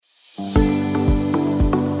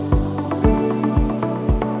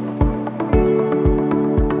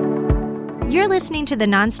listening to the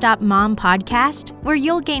Nonstop Mom podcast, where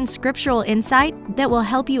you'll gain scriptural insight that will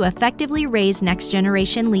help you effectively raise next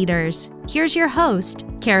generation leaders. Here's your host,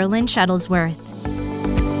 Carolyn Shuttlesworth.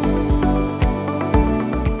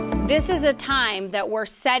 This is a time that we're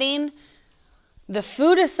setting the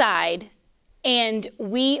food aside and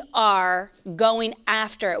we are going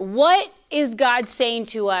after it. What is God saying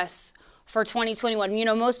to us for 2021? You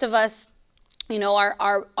know, most of us, you know,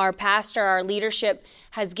 our pastor, our leadership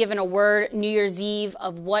has given a word New Year's Eve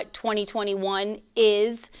of what 2021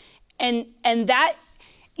 is. And that,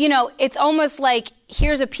 you know, it's almost like,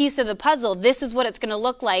 here's a piece of the puzzle. This is what it's going to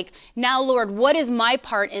look like. Now, Lord, what is my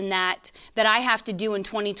part in that I have to do in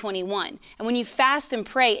 2021? And when you fast and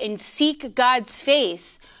pray and seek God's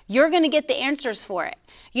face, you're going to get the answers for it.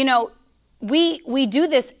 You know, we do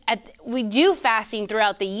this, we do fasting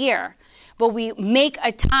throughout the year, but we make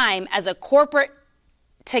a time as a corporate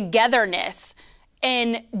togetherness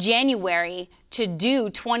in January to do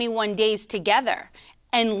 21 days together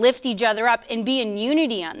and lift each other up and be in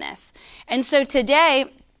unity on this. And so today,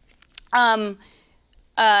 I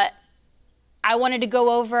wanted to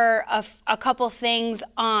go over a couple things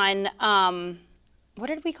on, what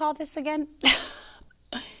did we call this again?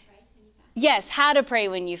 Yes, how to pray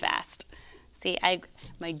when you fast. See,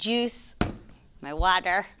 my juice, my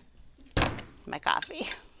water, my coffee.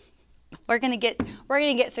 We're gonna get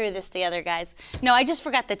through this together, guys. No, I just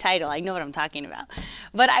forgot the title. I know what I'm talking about.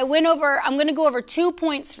 But I'm gonna go over 2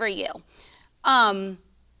 points for you. How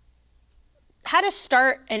to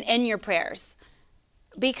start and end your prayers.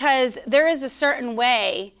 Because there is a certain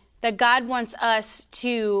way that God wants us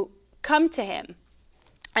to come to him.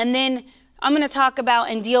 And then I'm gonna talk about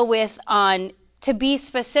and deal with on to be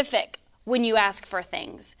specific when you ask for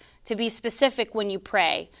things, to be specific when you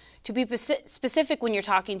pray, to be specific when you're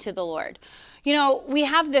talking to the Lord. You know, we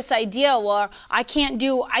have this idea, well, I can't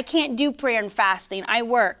do prayer and fasting. I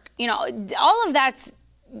work. You know, all of that's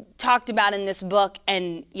talked about in this book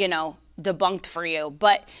and, you know, debunked for you.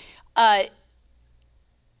 But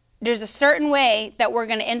there's a certain way that we're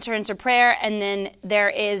going to enter into prayer, and then there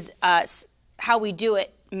is how we do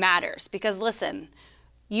it matters. Because listen,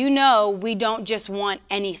 you know, we don't just want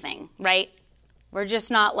anything, right? We're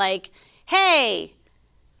just not like, hey,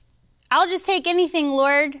 I'll just take anything,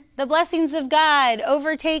 Lord. The blessings of God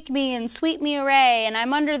overtake me and sweep me away, and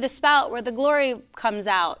I'm under the spout where the glory comes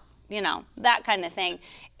out, you know, that kind of thing.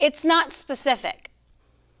 It's not specific.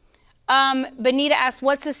 Benita asked,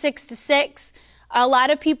 what's a 6 to 6? A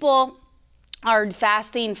lot of people are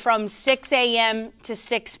fasting from 6 a.m. to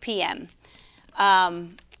 6 p.m.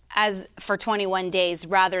 As for 21 days,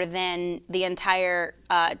 rather than the entire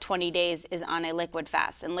 20 days is on a liquid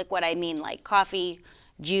fast. And liquid, I mean like coffee,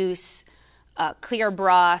 juice, clear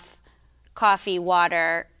broth, coffee,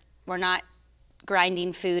 water. We're not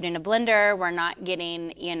grinding food in a blender. We're not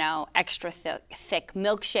getting, you know, extra thick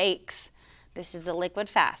milkshakes. This is a liquid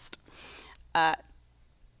fast.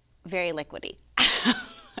 Very liquidy.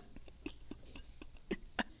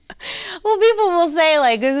 Well, people will say,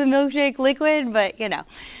 like, is a milkshake liquid? But, you know.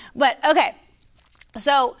 But, okay.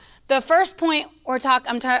 So the first point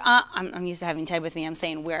I'm used to having Ted with me. I'm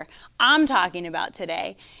saying I'm talking about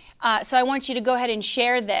today. So I want you to go ahead and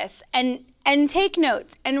share this and take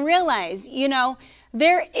notes and realize, you know,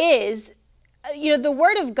 there is, you know, the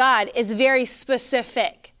Word of God is very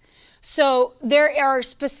specific. So there are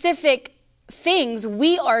specific things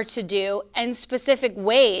we are to do and specific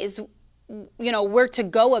ways, you know, we're to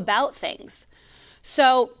go about things.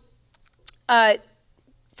 So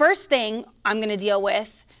first thing I'm going to deal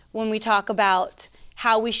with when we talk about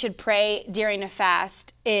how we should pray during a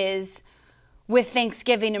fast is with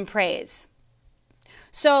thanksgiving and praise.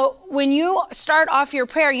 So when you start off your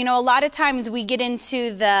prayer, you know, a lot of times we get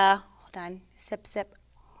into sip.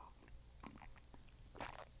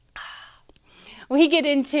 We get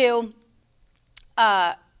into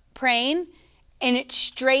praying, and it's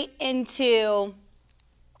straight into,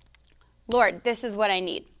 Lord, this is what I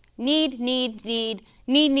need. Need.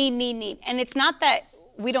 And it's not that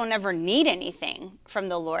we don't ever need anything from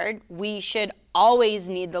the Lord. We should always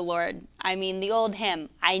need the Lord. I mean, the old hymn,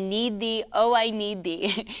 I need thee, oh, I need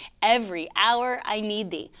thee. Every hour I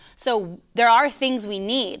need thee. So there are things we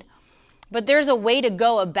need, but there's a way to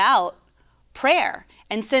go about prayer.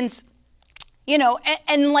 And since, you know,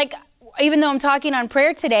 and like, even though I'm talking on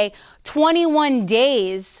prayer today, 21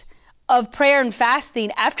 days of prayer and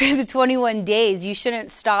fasting, after the 21 days, you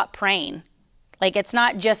shouldn't stop praying. Like, it's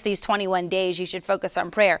not just these 21 days you should focus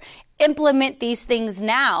on prayer. Implement these things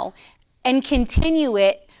now and continue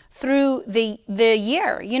it through the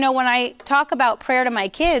year. You know, when I talk about prayer to my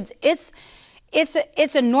kids, it's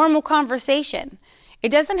a normal conversation. It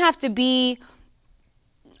doesn't have to be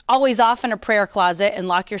always off in a prayer closet and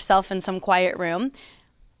lock yourself in some quiet room.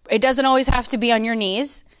 It doesn't always have to be on your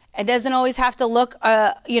knees. It doesn't always have to look,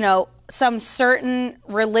 some certain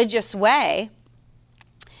religious way.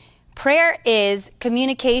 Prayer is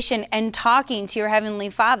communication and talking to your Heavenly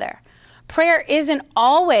Father. Prayer isn't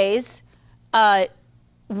always,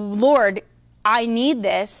 Lord, I need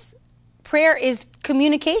this. Prayer is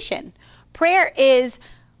communication. Prayer is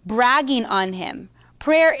bragging on Him.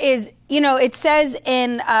 Prayer is, it says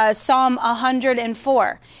in Psalm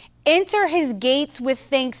 104, enter His gates with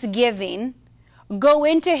thanksgiving, go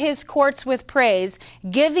into His courts with praise,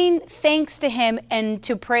 giving thanks to Him and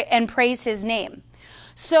to pray and praise His name.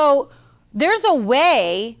 So there's a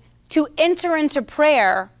way to enter into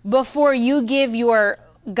prayer before you give your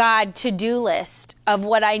God to-do list of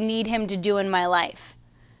what I need Him to do in my life.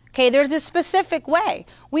 Okay, there's a specific way.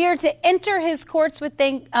 We are to enter His courts with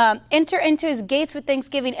enter into His gates with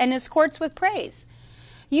thanksgiving and His courts with praise.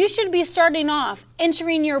 You should be starting off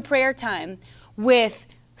entering your prayer time with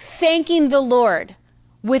thanking the Lord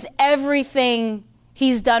with everything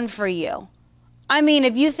He's done for you. I mean,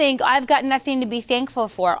 if you think I've got nothing to be thankful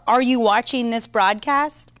for, are you watching this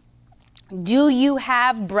broadcast? Do you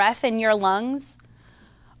have breath in your lungs?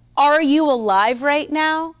 Are you alive right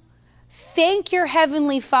now? Thank your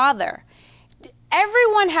Heavenly Father.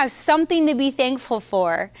 Everyone has something to be thankful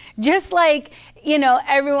for. Just like,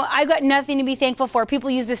 everyone, I got nothing to be thankful for. People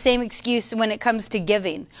use the same excuse when it comes to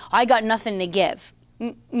giving. I got nothing to give.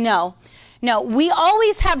 No, we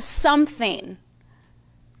always have something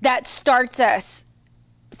that starts us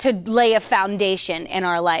to lay a foundation in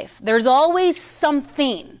our life. There's always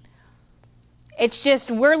something. It's just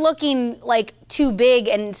we're looking like too big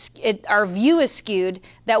and our view is skewed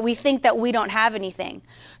that we think that we don't have anything.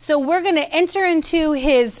 So we're going to enter into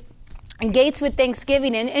His gates with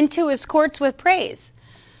thanksgiving and into His courts with praise.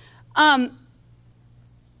 To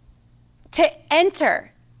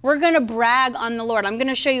enter, we're going to brag on the Lord. I'm going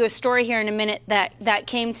to show you a story here in a minute that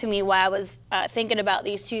came to me while I was thinking about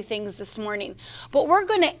these two things this morning. But we're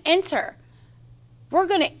going to enter. We're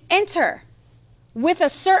going to enter with a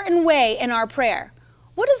certain way in our prayer.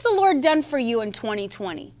 What has the Lord done for you in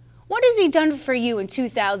 2020? What has He done for you in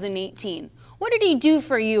 2018? What did He do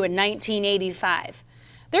for you in 1985?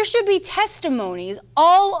 There should be testimonies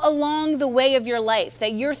all along the way of your life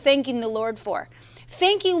that you're thanking the Lord for.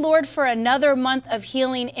 Thank you, Lord, for another month of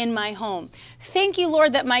healing in my home. Thank you,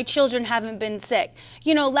 Lord, that my children haven't been sick.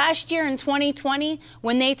 Last year in 2020,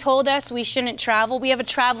 when they told us we shouldn't travel, we have a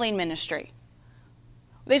traveling ministry.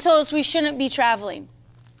 They told us we shouldn't be traveling.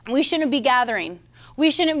 We shouldn't be gathering.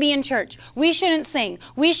 We shouldn't be in church. We shouldn't sing.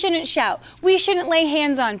 We shouldn't shout. We shouldn't lay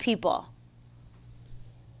hands on people.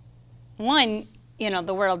 One,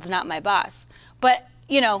 the world's not my boss. But,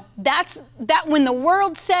 that's when the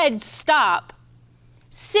world said stop,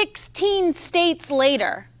 16 states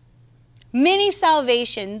later, many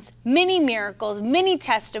salvations, many miracles, many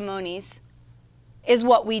testimonies is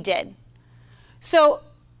what we did. So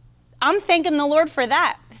I'm thanking the Lord for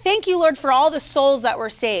that. Thank you, Lord, for all the souls that were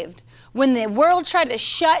saved. When the world tried to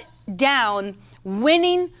shut down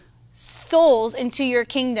winning souls into your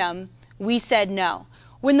kingdom, we said no.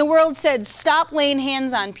 When the world said stop laying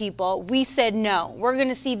hands on people, we said no. We're going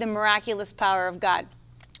to see the miraculous power of God.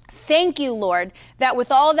 Thank you, Lord, that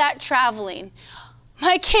with all that traveling,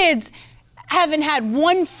 my kids haven't had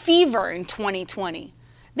one fever in 2020.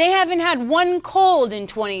 They haven't had one cold in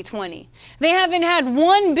 2020. They haven't had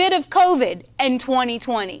one bit of COVID in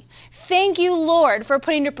 2020. Thank you, Lord, for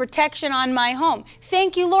putting the protection on my home.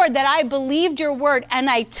 Thank you, Lord, that I believed your word and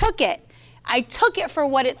I took it. I took it for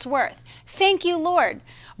what it's worth. Thank you, Lord.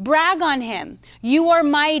 Brag on Him. You are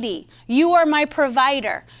mighty. You are my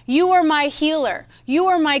provider. You are my healer. You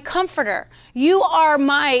are my comforter. You are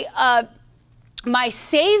my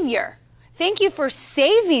Savior. Thank you for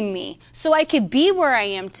saving me so I could be where I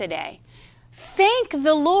am today. Thank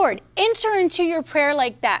the Lord. Enter into your prayer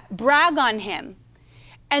like that. Brag on Him.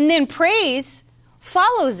 And then praise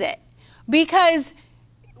follows it. Because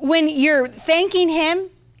when you're thanking Him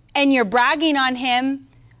and you're bragging on Him,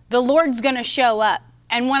 the Lord's going to show up.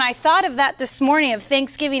 And when I thought of that this morning, of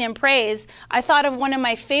thanksgiving and praise, I thought of one of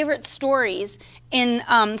my favorite stories in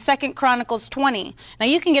 2 Chronicles 20. Now,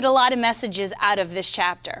 you can get a lot of messages out of this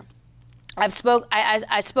chapter. I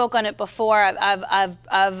spoke on it before.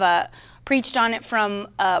 I've preached on it from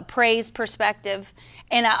a praise perspective,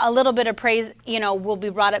 and a little bit of praise, will be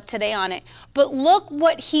brought up today on it. But look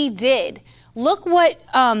what he did. Look what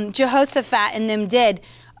Jehoshaphat and them did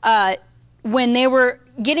when they were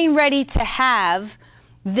getting ready to have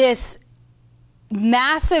this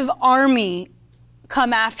massive army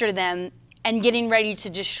come after them and getting ready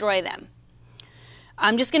to destroy them.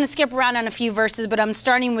 I'm just going to skip around on a few verses, but I'm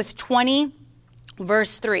starting with 20,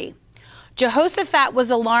 verse 3. Jehoshaphat was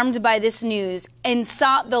alarmed by this news and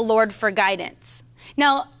sought the Lord for guidance.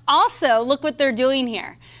 Now, also, look what they're doing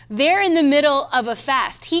here. They're in the middle of a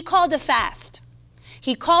fast. He called a fast.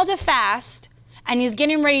 He called a fast, and he's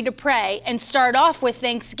getting ready to pray and start off with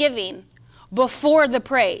thanksgiving before the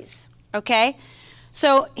praise, okay?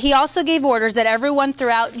 So he also gave orders that everyone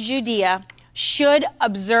throughout Judea should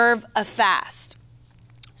observe a fast.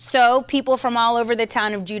 So people from all over the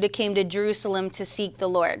town of Judah came to Jerusalem to seek the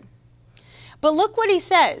Lord. But look what he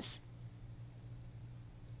says.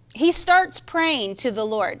 He starts praying to the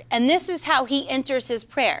Lord, and this is how he enters his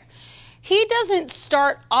prayer. He doesn't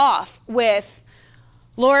start off with,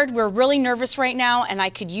 Lord, we're really nervous right now, and I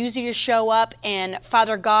could use you to show up, and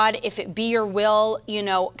Father God, if it be your will,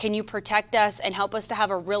 can you protect us and help us to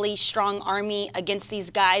have a really strong army against these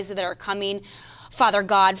guys that are coming? Father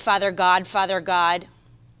God, Father God, Father God.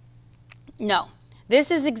 No,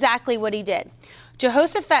 this is exactly what he did.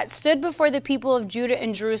 Jehoshaphat stood before the people of Judah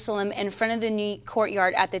and Jerusalem in front of the new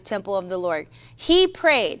courtyard at the temple of the Lord. He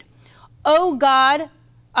prayed, O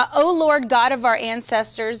Lord God of our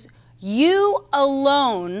ancestors, you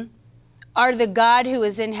alone are the God who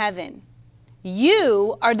is in heaven.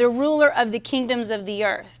 You are the ruler of the kingdoms of the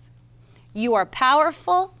earth. You are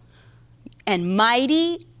powerful and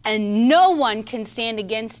mighty, and no one can stand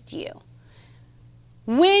against you.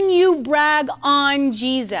 When you brag on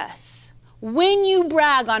Jesus, when you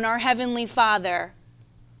brag on our Heavenly Father,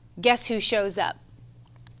 guess who shows up?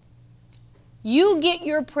 You get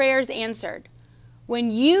your prayers answered. When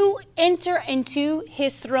you enter into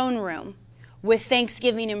his throne room with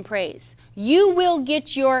thanksgiving and praise, you will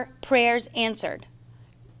get your prayers answered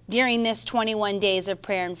during this 21 days of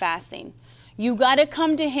prayer and fasting. You got to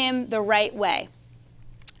come to him the right way.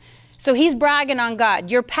 So he's bragging on God.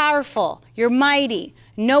 You're powerful. You're mighty.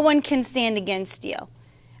 No one can stand against you.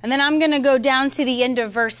 And then I'm going to go down to the end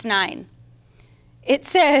of verse 9. It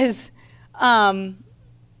says, I'll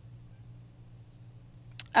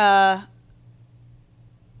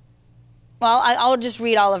just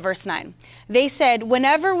read all of verse 9. They said,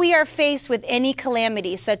 whenever we are faced with any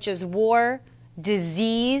calamity, such as war,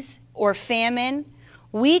 disease, or famine,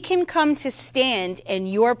 we can come to stand in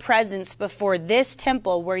your presence before this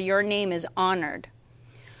temple where your name is honored.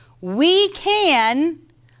 We can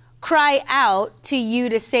cry out to you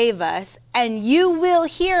to save us, and you will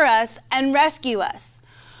hear us and rescue us.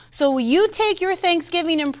 So you take your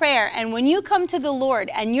thanksgiving and prayer, and when you come to the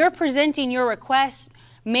Lord and you're presenting your request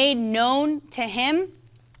made known to him,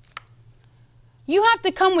 you have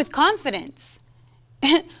to come with confidence.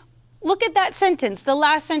 Look at that sentence, the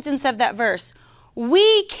last sentence of that verse.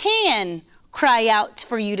 We can cry out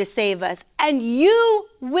for you to save us, and you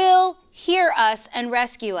will hear us and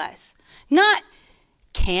rescue us. Not,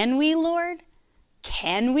 can we, Lord?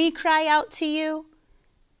 Can we cry out to you?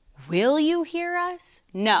 Will you hear us?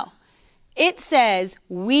 No. It says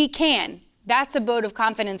we can. That's a vote of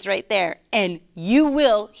confidence right there. And you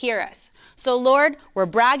will hear us. So, Lord, we're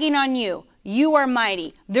bragging on you. You are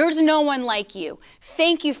mighty. There's no one like you.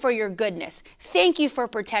 Thank you for your goodness. Thank you for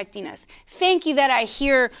protecting us. Thank you that I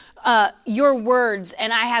hear your words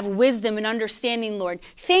and I have wisdom and understanding, Lord.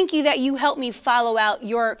 Thank you that you help me follow out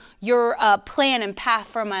your plan and path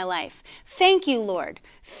for my life. Thank you, Lord.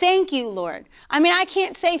 Thank you, Lord. I mean, I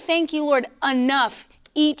can't say thank you, Lord, enough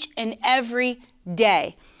each and every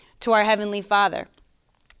day to our Heavenly Father.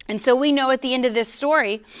 And so we know at the end of this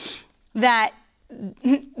story that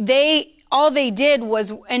all they did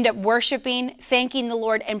was end up worshiping, thanking the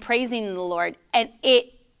Lord, and praising the Lord, and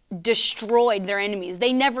it destroyed their enemies.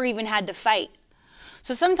 They never even had to fight.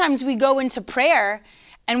 So sometimes we go into prayer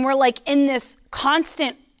and we're like in this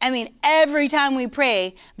constant, every time we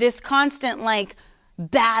pray, this constant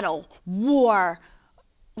battle, war.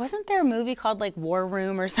 Wasn't there a movie called War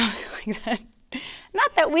Room or something like that?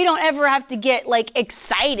 Not that we don't ever have to get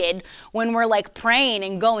excited when we're praying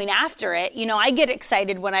and going after it. I get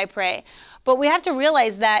excited when I pray, but we have to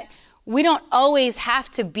realize that we don't always have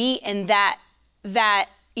to be in that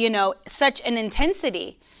such an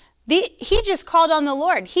intensity. He just called on the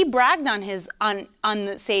Lord. He bragged on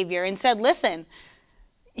the Savior and said, listen,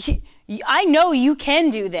 I know you can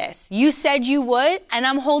do this. You said you would, and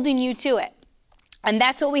I'm holding you to it. And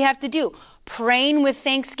that's what we have to do. Praying with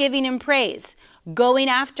thanksgiving and praise. Going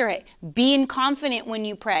after it, being confident when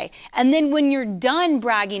you pray. And then when you're done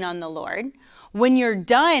bragging on the Lord, when you're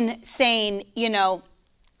done saying,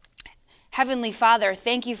 Heavenly Father,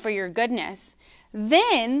 thank you for your goodness,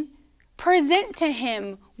 then present to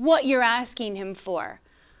him what you're asking him for.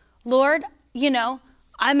 Lord,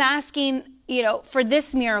 I'm asking, for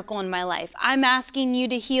this miracle in my life. I'm asking you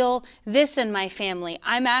to heal this in my family.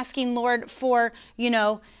 I'm asking, Lord, for,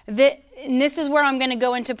 and this is where I'm going to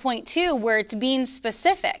go into point 2, where it's being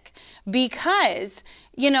specific, because,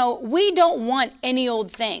 we don't want any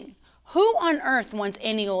old thing. Who on earth wants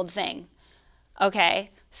any old thing? Okay.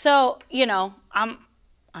 So, I'm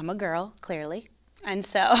a girl, clearly. And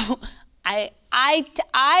so I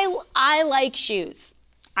like shoes.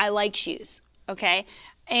 I like shoes. Okay.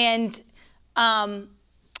 And,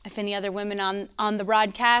 if any other women on the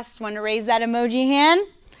broadcast want to raise that emoji hand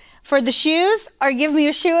for the shoes or give me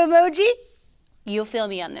a shoe emoji, you'll feel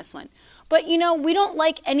me on this one. But, we don't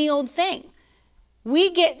like any old thing.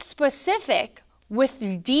 We get specific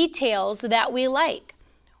with details that we like.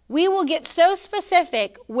 We will get so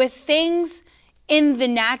specific with things in the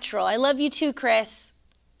natural. I love you too, Chris.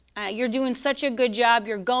 You're doing such a good job.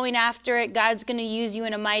 You're going after it. God's going to use you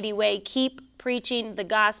in a mighty way. Keep preaching the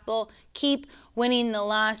gospel. Keep winning the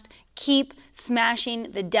lost. Keep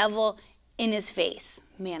smashing the devil in his face.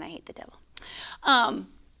 Man, I hate the devil.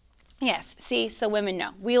 Yes, see, so women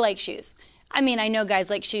know. We like shoes. I mean, I know guys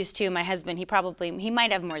like shoes too. My husband, he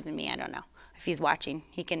might have more than me. I don't know. If he's watching,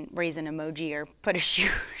 he can raise an emoji or put a shoe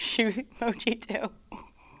emoji too.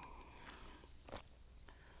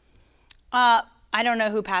 I don't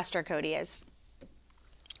know who Pastor Cody is.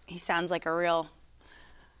 He sounds like a real,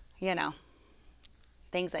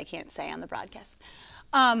 things I can't say on the broadcast.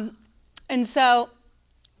 And so,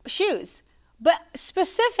 shoes. But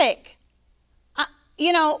specific, I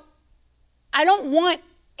don't want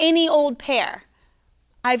any old pair.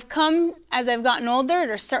 I've come, as I've gotten older,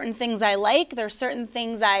 there's certain things I like. There's certain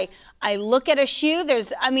things I look at a shoe.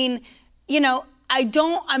 I'm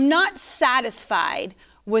not satisfied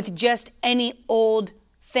with just any old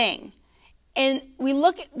thing. And we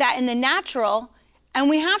look at that in the natural, and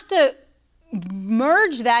we have to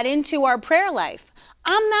merge that into our prayer life.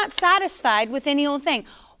 I'm not satisfied with any old thing.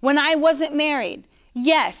 When I wasn't married,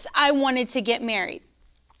 yes, I wanted to get married.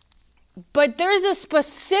 But there's a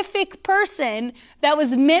specific person that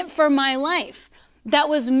was meant for my life, that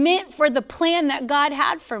was meant for the plan that God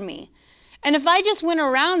had for me. And if I just went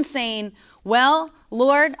around saying, well,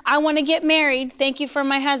 Lord, I want to get married. Thank you for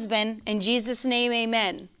my husband. In Jesus' name,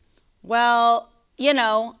 amen. Well,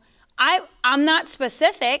 I'm not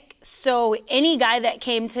specific. So any guy that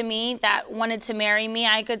came to me that wanted to marry me,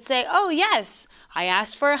 I could say, oh, yes, I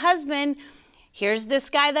asked for a husband. Here's this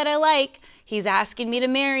guy that I like. He's asking me to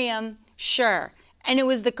marry him. Sure. And it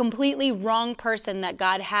was the completely wrong person that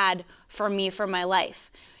God had for me for my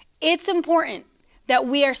life. It's important that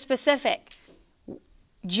we are specific.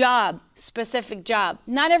 Job, specific job.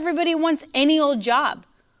 Not everybody wants any old job.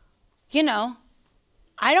 I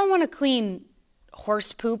don't want to clean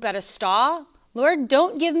horse poop at a stall. Lord,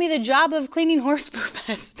 don't give me the job of cleaning horse poop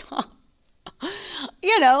at a stall. We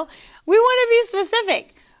want to be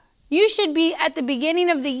specific. You should be at the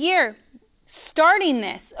beginning of the year starting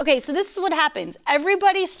this. Okay, so this is what happens.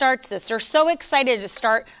 Everybody starts this. They're so excited to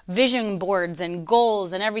start vision boards and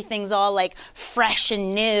goals, and everything's all like fresh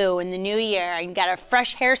and new in the new year. I got a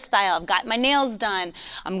fresh hairstyle. I've got my nails done.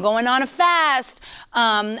 I'm going on a fast.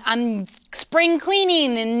 I'm spring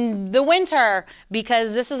cleaning in the winter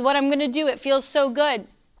because this is what I'm going to do. It feels so good.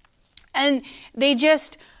 And they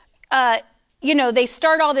just, they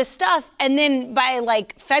start all this stuff, and then by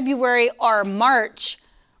like February or March,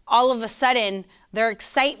 all of a sudden, their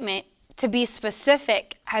excitement to be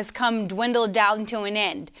specific has dwindled down to an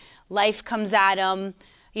end. Life comes at them,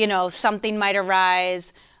 something might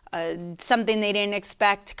arise, something they didn't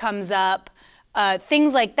expect comes up,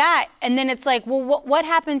 things like that. And then it's like, well, what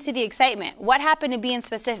happened to the excitement? What happened to being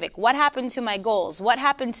specific? What happened to my goals? What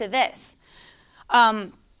happened to this?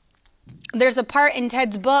 There's a part in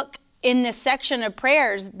Ted's book in this section of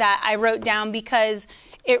prayers that I wrote down because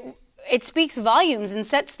it speaks volumes and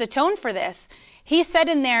sets the tone for this. He said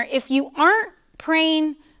in there, if you aren't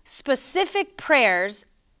praying specific prayers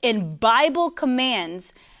in Bible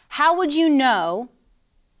commands, how would you know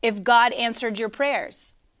if God answered your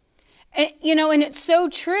prayers? And it's so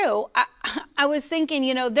true. I was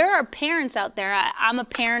thinking, there are parents out there. I'm a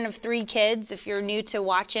parent of 3 kids, if you're new to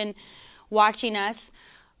watching us.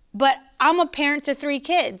 But I'm a parent to 3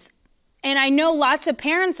 kids. And I know lots of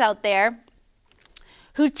parents out there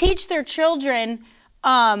who teach their children,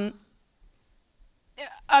 who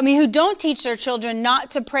don't teach their children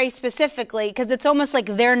not to pray specifically, because it's almost like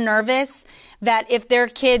they're nervous that if their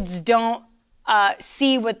kids don't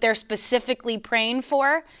see what they're specifically praying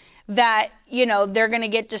for, that, they're going to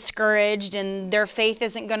get discouraged and their faith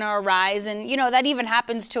isn't going to arise. And, that even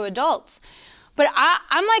happens to adults. But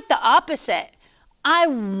I'm like the opposite. I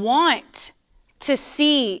want to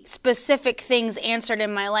see specific things answered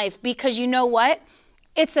in my life, because you know what?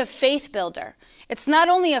 It's a faith builder. It's not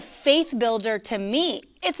only a faith builder to me,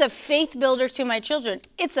 it's a faith builder to my children.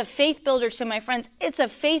 It's a faith builder to my friends. It's a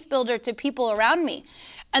faith builder to people around me.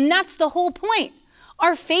 And that's the whole point.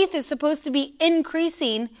 Our faith is supposed to be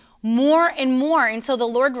increasing more and more until the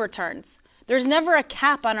Lord returns. There's never a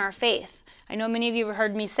cap on our faith. I know many of you have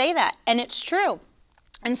heard me say that, and it's true.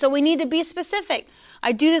 And so we need to be specific.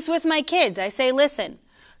 I do this with my kids. I say, listen,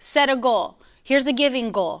 set a goal. Here's a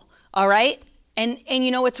giving goal, all right? And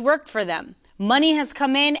you know, it's worked for them. Money has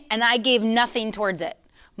come in and I gave nothing towards it.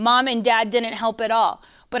 Mom and dad didn't help at all.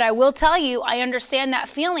 But I will tell you, I understand that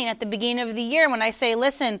feeling at the beginning of the year when I say,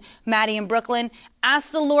 listen, Maddie and Brooklyn,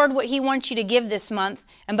 ask the Lord what he wants you to give this month.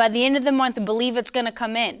 And by the end of the month, believe it's going to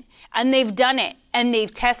come in. And they've done it. And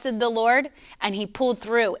they've tested the Lord and he pulled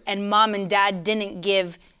through. And mom and dad didn't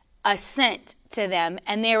give a cent to them.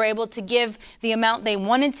 And they were able to give the amount they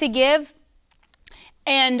wanted to give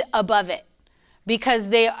and above it. Because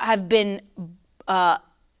they have been,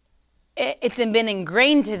 it's been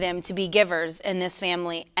ingrained to them to be givers in this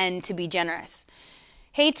family and to be generous.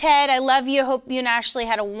 Hey, Ted, I love you. Hope you and Ashley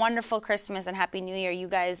had a wonderful Christmas and Happy New Year. You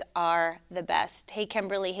guys are the best. Hey,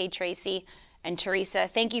 Kimberly. Hey, Tracy and Teresa.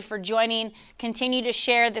 Thank you for joining. Continue to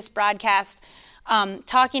share this broadcast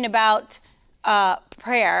talking about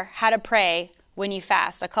prayer, how to pray when you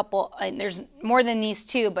fast. There's more than these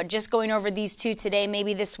two, but just going over these two today.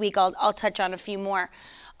 Maybe this week I'll touch on a few more.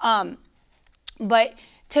 But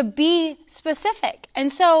to be specific. And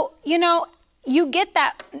so, you know, you get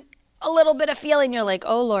that a little bit of feeling. You're like,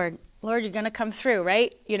 oh, Lord, you're going to come through,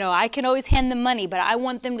 right? You know, I can always hand them money, but I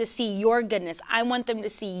want them to see your goodness. I want them to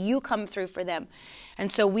see you come through for them. And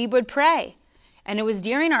so we would pray. And it was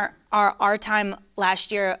during our time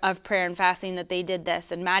last year of prayer and fasting that they did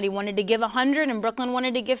this. And Maddie wanted to give 100 and Brooklyn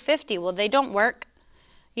wanted to give 50. Well, they don't work.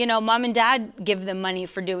 You know, mom and dad give them money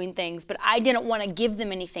for doing things, but I didn't want to give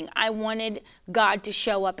them anything. I wanted God to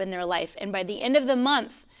show up in their life. And by the end of the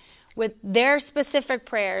month, with their specific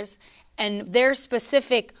prayers and their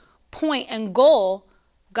specific point and goal,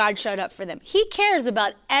 God showed up for them. He cares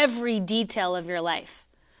about every detail of your life.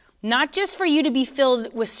 Not just for you to be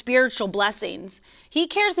filled with spiritual blessings. He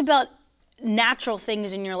cares about natural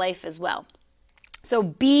things in your life as well. So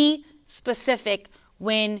be specific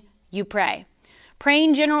when you pray.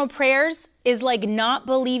 Praying general prayers is like not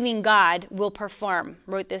believing God will perform.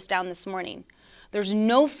 Wrote this down this morning. There's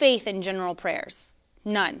no faith in general prayers.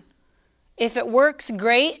 None. If it works,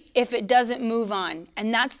 great. If it doesn't, move on.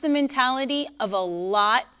 And that's the mentality of a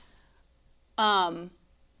lot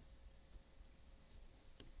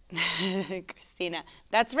Christina.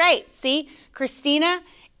 That's right. See, Christina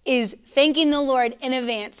is thanking the Lord in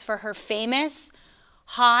advance for her famous,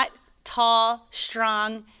 hot, tall,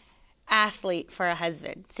 strong athlete for a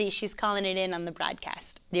husband. See, she's calling it in on the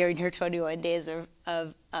broadcast during her 21 days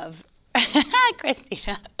of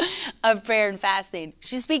Christina, of prayer and fasting.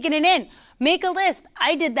 She's speaking it in. Make a list.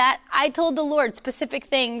 I did that. I told the Lord specific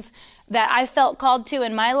things that I felt called to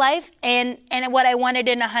in my life and what I wanted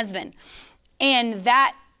in a husband. And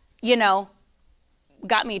that, you know,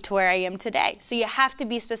 got me to where I am today. So you have to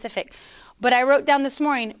be specific. But I wrote down this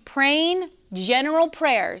morning, praying general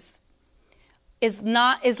prayers is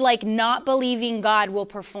like not believing God will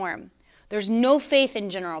perform. There's no faith in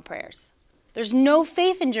general prayers. There's no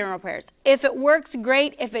faith in general prayers. If it works,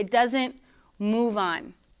 great. If it doesn't, move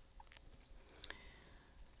on.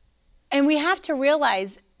 And we have to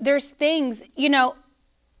realize there's things, you know,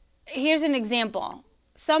 here's an example.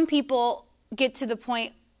 Some people get to the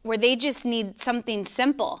point where they just need something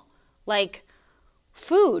simple, like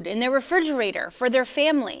food in their refrigerator for their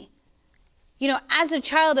family. You know, as a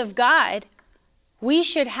child of God, we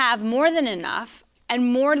should have more than enough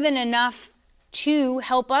and more than enough to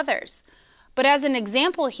help others. But as an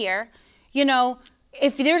example here, you know,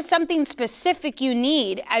 if there's something specific you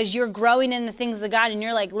need as you're growing in the things of God and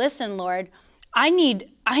you're like, listen, Lord, I need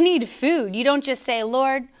food. You don't just say,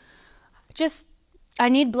 Lord, I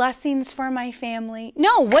need blessings for my family.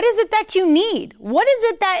 No, what is it that you need? What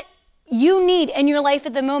is it that you need in your life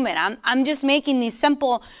at the moment? I'm just making these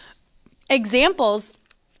simple examples.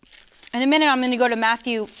 In a minute, I'm going to go to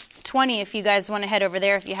Matthew 20 if you guys want to head over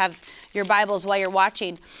there, if you have your Bibles while you're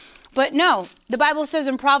watching. But no, the Bible says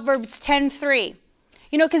in Proverbs 10:3,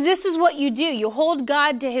 you know, because this is what you do. You hold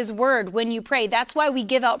God to his word when you pray. That's why we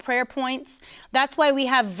give out prayer points. That's why we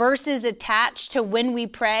have verses attached to when we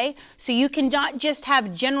pray. So you can not just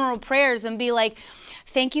have general prayers and be like,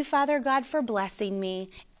 thank you, Father God, for blessing me.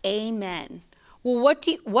 Amen. Well,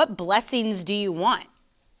 what blessings do you want?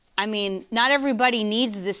 I mean, not everybody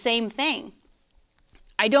needs the same thing.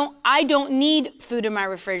 I don't need food in my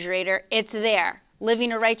refrigerator. It's there.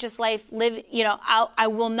 Living a righteous life, I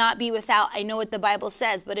will not be without. I know what the Bible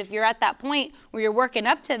says. But if you're at that point where you're working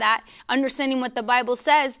up to that, understanding what the Bible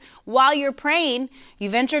says, while you're praying,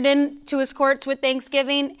 you've entered into his courts with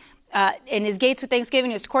thanksgiving, in his gates with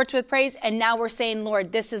thanksgiving, his courts with praise, and now we're saying,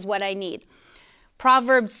 Lord, this is what I need.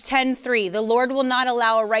 Proverbs 10:3, the Lord will not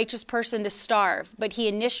allow a righteous person to starve, but he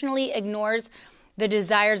initially ignores the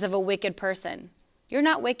desires of a wicked person. You're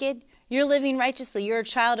not wicked. You're living righteously. You're a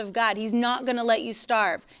child of God. He's not going to let you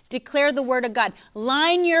starve. Declare the word of God.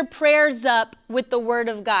 Line your prayers up with the word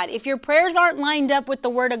of God. If your prayers aren't lined up with the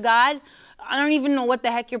word of God, I don't even know what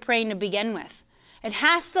the heck you're praying to begin with. It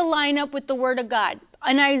has to line up with the word of God.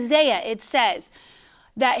 In Isaiah, it says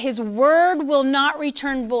that his word will not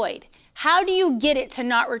return void. How do you get it to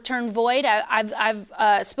not return void? I've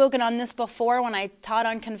spoken on this before when I taught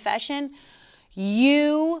on confession.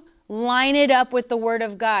 You line it up with the word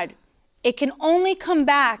of God. It can only come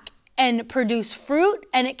back and produce fruit,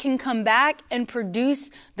 and it can come back and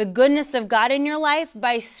produce the goodness of God in your life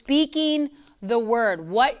by speaking the word.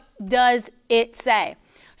 What does it say?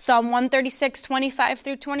 Psalm 136, 25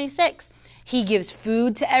 through 26. He gives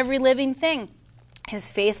food to every living thing.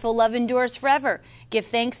 His faithful love endures forever. Give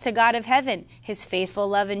thanks to God of heaven. His faithful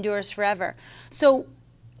love endures forever. So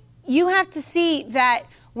you have to see that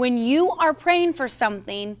when you are praying for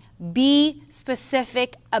something, be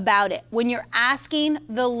specific about it. When you're asking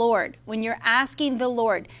the Lord,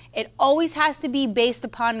 it always has to be based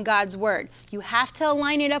upon God's word. You have to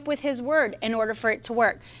align it up with his word in order for it to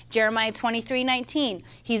work. Jeremiah 23:19,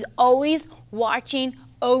 he's always watching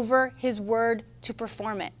over his word to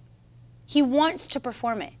perform it. He wants to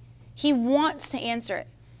perform it. He wants to answer it.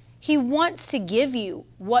 He wants to give you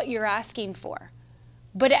what you're asking for.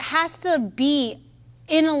 But it has to be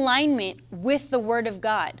in alignment with the word of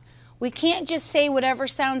God. We can't just say whatever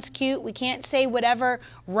sounds cute. We can't say whatever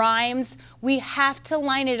rhymes. We have to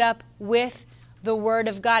line it up with the word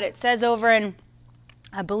of God. It says over in,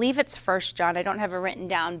 I believe it's 1 John. I don't have it written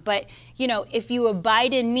down. But, if you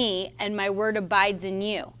abide in me and my word abides in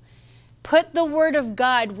you, put the word of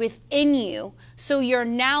God within you so you're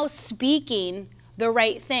now speaking the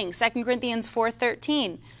right thing. 2 Corinthians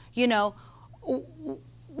 4:13,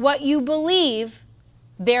 what you believe,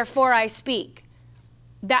 therefore I speak.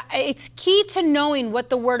 That it's key to knowing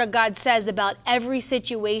what the word of God says about every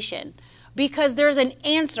situation, because there's an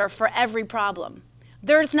answer for every problem.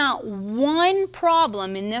 There's not one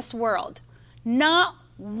problem in this world, not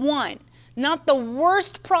one, not the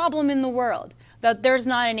worst problem in the world, that there's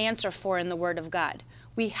not an answer for in the word of God.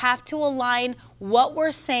 We have to align what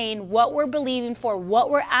we're saying, what we're believing for,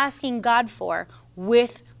 what we're asking God for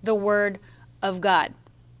with the word of God.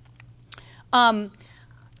 I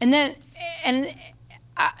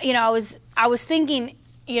was thinking,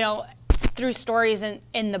 through stories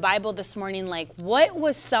in the Bible this morning, like what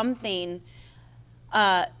was something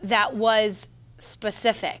that was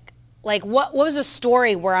specific? Like what was a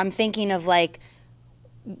story where I'm thinking of like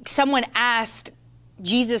someone asked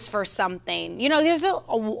Jesus for something? There's a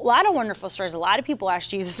lot of wonderful stories. A lot of people asked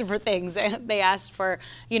Jesus for things. They asked for,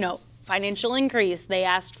 financial increase. They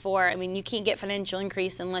asked for, you can't get financial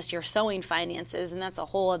increase unless you're sowing finances, and that's a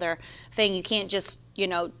whole other thing. You can't just,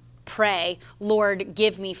 pray, Lord,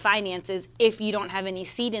 give me finances, if you don't have any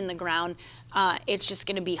seed in the ground. It's just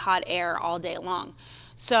going to be hot air all day long.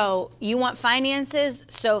 So you want finances,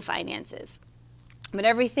 sow finances. But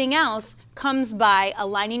everything else comes by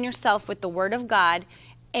aligning yourself with the word of God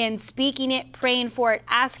and speaking it, praying for it,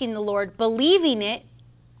 asking the Lord, believing it.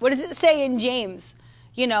 What does it say in James?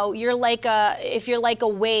 You're like if you're like a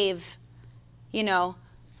wave, you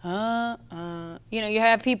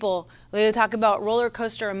have people, they talk about roller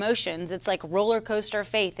coaster emotions. It's like roller coaster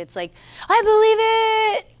faith. It's like, I believe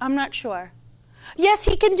it. I'm not sure. Yes,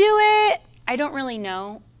 he can do it. I don't really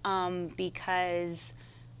know because,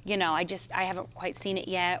 I haven't quite seen it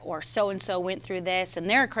yet, or so-and-so went through this and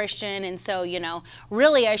they're a Christian. And so,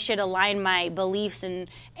 really I should align my beliefs and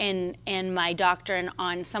my doctrine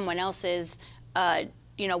on someone else's,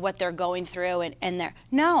 what they're going through and their,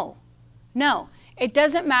 no. It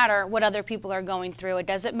doesn't matter what other people are going through. It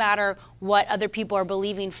doesn't matter what other people are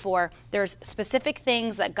believing for. There's specific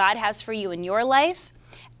things that God has for you in your life,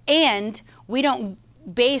 and we don't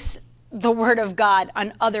base the word of God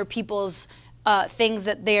on other people's things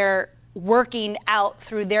that they're working out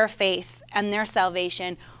through their faith and their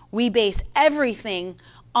salvation. We base everything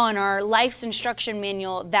on our life's instruction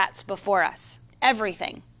manual that's before us.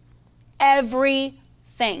 Everything.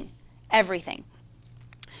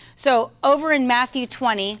 So over in Matthew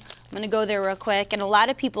 20, I'm going to go there real quick, and a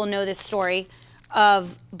lot of people know this story.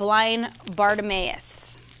 of blind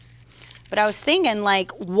Bartimaeus. But I was thinking,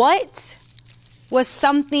 like, what was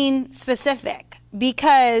something specific?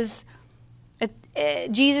 Because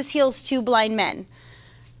Jesus heals 2 blind men.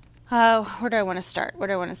 Where do I want to start?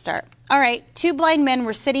 All right, 2 blind men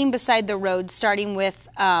were sitting beside the road, starting with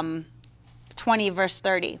 20, verse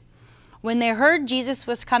 30. When they heard Jesus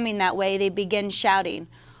was coming that way, they began shouting,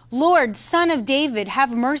 "Lord, Son of David,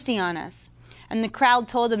 have mercy on us." And the crowd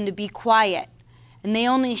told them to be quiet, and they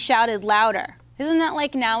only shouted louder. Isn't that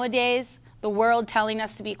like nowadays, the world telling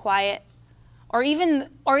us to be quiet? Or even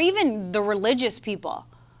the religious people.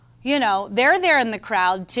 You know, they're there in the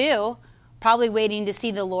crowd too, probably waiting to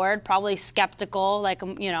see the Lord, probably skeptical, like,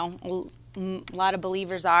 you know, a lot of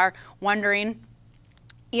believers are, wondering,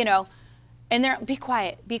 you know, and they're, be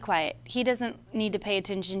quiet. He doesn't need to pay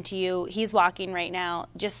attention to you. He's walking right now.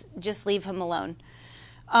 Just leave him alone.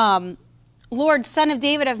 Lord, Son of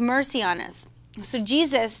David, have mercy on us. So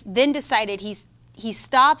Jesus then decided he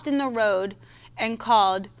stopped in the road and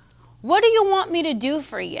called, "What do you want me to do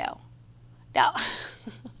for you?" Now,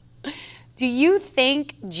 do you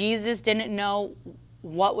think Jesus didn't know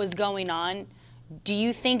what was going on? Do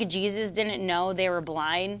you think Jesus didn't know they were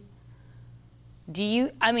blind?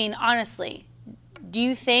 Honestly, do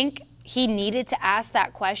you think he needed to ask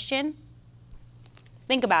that question?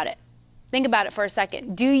 Think about it. Think about it for a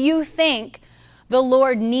second. Do you think the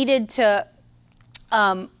Lord needed to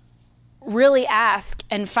really ask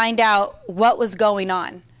and find out what was going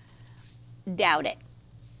on? Doubt it.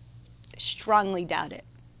 Strongly doubt it.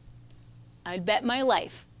 I'd bet my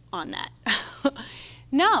life on that.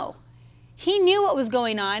 No. He knew what was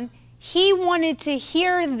going on. He wanted to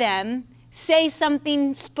hear them say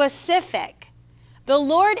something specific. The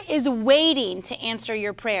Lord is waiting to answer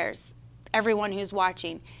your prayers, everyone who's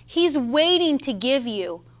watching. He's waiting to give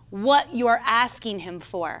you what you're asking him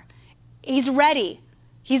for. He's ready.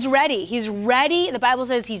 He's ready. He's ready. The Bible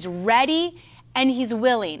says he's ready and he's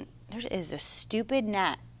willing. There is a stupid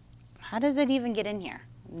gnat. How does it even get in here?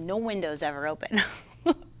 No windows ever open.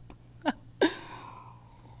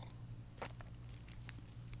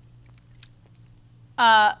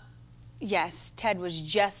 Yes, Ted was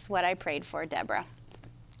just what I prayed for, Deborah.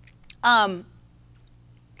 And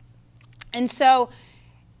so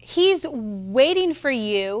he's waiting for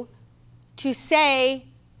you to say,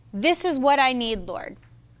 "This is what I need, Lord."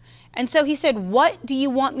 And so he said, "What do you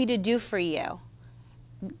want me to do for you?"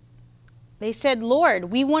 They said, "Lord,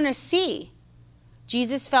 we want to see."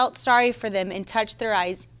 Jesus felt sorry for them and touched their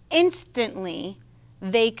eyes. Instantly,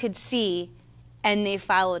 they could see, and they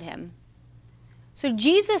followed him. So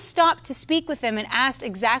Jesus stopped to speak with them and asked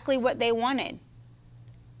exactly what they wanted.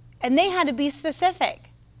 And they had to be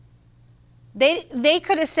specific. They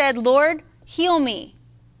could have said, "Lord, heal me."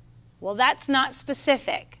 Well, that's not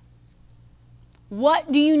specific.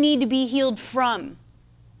 What do you need to be healed from?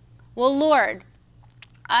 Well, Lord,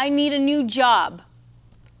 I need a new job.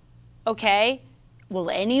 Okay, will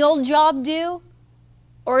any old job do?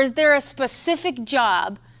 Or is there a specific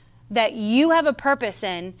job that you have a purpose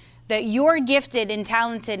in, that you're gifted and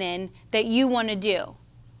talented in, that you want to do?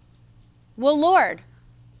 Well, Lord,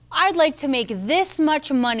 I'd like to make this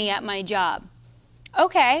much money at my job.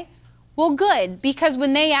 Okay, well, good, because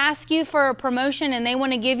when they ask you for a promotion and they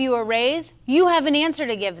want to give you a raise, you have an answer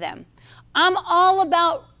to give them. I'm all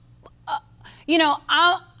about,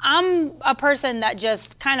 I'm a person that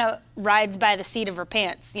just kind of rides by the seat of her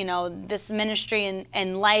pants. You know, this ministry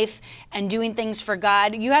and life and doing things for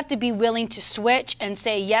God, you have to be willing to switch and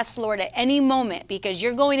say, "Yes, Lord," at any moment, because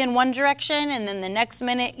you're going in one direction and then the next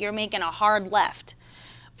minute you're making a hard left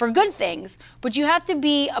for good things. But you have to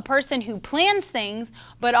be a person who plans things,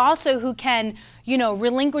 but also who can,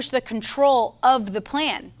 relinquish the control of the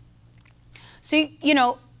plan. So,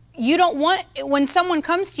 you don't want, when someone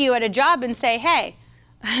comes to you at a job and say, "Hey,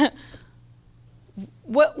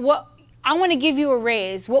 what I want to give you a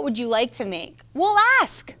raise. What would you like to make?" Well,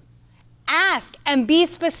 ask and be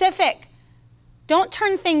specific. Don't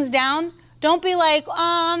turn things down. Don't be like,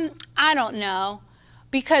 I don't know.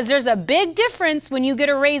 Because there's a big difference when you get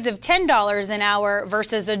a raise of $10 an hour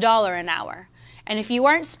versus $1 an hour. And if you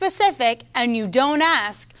aren't specific and you don't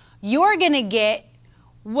ask, you're going to get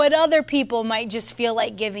what other people might just feel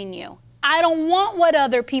like giving you. I don't want what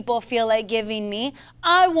other people feel like giving me.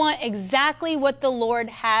 I want exactly what the Lord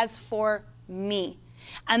has for me.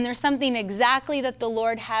 And there's something exactly that the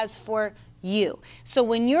Lord has for you. So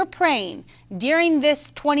when you're praying during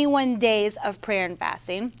this 21 days of prayer and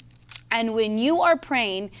fasting, and when you are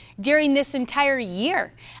praying during this entire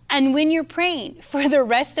year, and when you're praying for the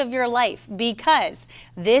rest of your life, because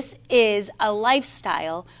this is a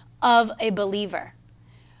lifestyle of a believer.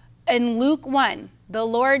 in Luke 1, the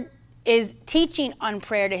Lord is teaching on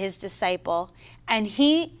prayer to his disciple, and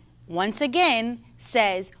he, once again,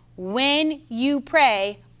 says, when you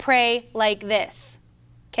pray, pray like this,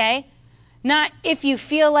 okay? Not if you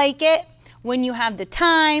feel like it, when you have the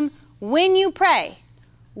time, when you pray,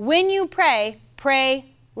 pray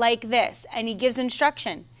like this. And he gives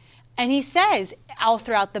instruction. And he says all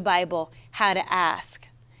throughout the Bible how to ask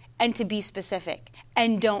and to be specific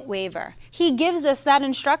and don't waver. He gives us that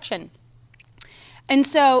instruction. And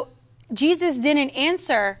so Jesus didn't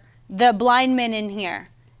answer the blind men in here.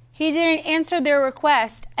 He didn't answer their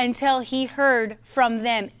request until he heard from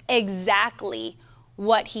them exactly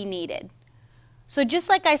what he needed. So just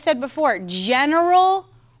like I said before, general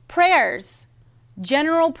prayers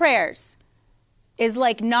is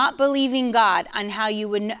like not believing God on how you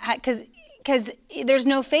would, because there's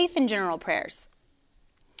no faith in general prayers.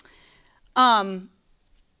 In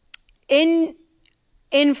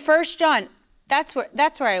 1 John, that's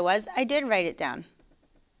where I was. I did write it down.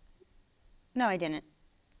 No, I didn't.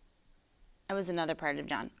 That was another part of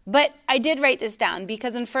John. But I did write this down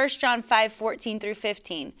because in 1 John 5:14 through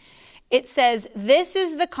 15, it says, this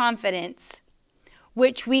is the confidence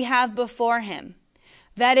which we have before him,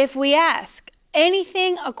 that if we ask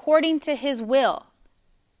anything according to his will,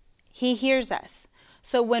 he hears us.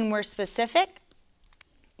 So when we're specific,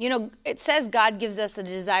 it says God gives us the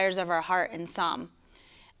desires of our heart in Psalm.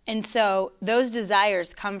 And so those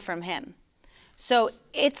desires come from him. So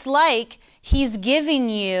it's like he's giving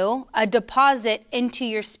you a deposit into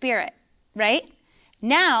your spirit, right?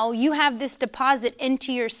 Now you have this deposit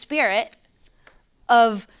into your spirit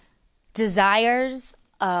of desires,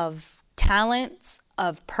 of talents,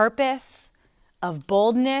 of purpose, of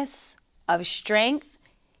boldness, of strength.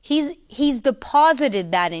 He's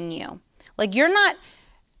deposited that in you. Like you're not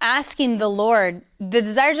asking the Lord, the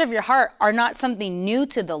desires of your heart are not something new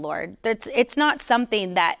to the Lord. It's not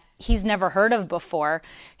something that he's never heard of before.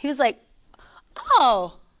 He was like,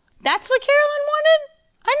 oh, that's what Carolyn wanted?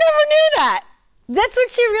 I never knew that. That's what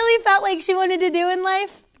she really felt like she wanted to do in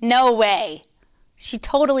life? No way. She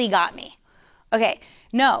totally got me. Okay,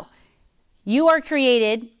 no. You are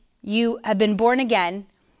created, you have been born again,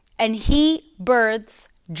 and he births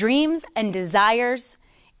dreams and desires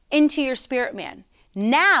into your spirit man.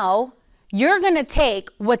 Now, you're going to take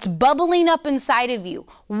what's bubbling up inside of you,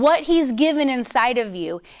 what he's given inside of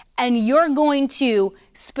you, and you're going to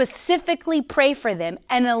specifically pray for them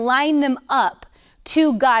and align them up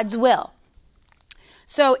to God's will.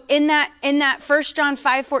 So in that 1 John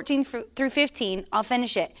 5:14 through 15, I'll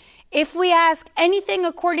finish it. If we ask anything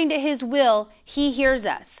according to his will, he hears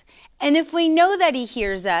us. And if we know that he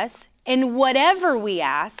hears us in whatever we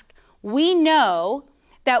ask, we know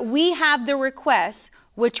that we have the request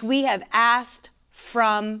which we have asked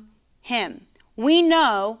from him. We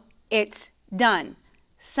know it's done.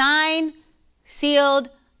 Signed, sealed,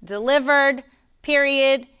 delivered,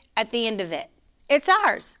 period, at the end of it. It's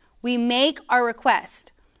ours. We make our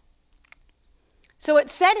request. So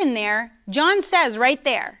it's said in there, John says right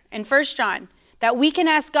there in 1 John, that we can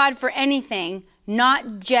ask God for anything,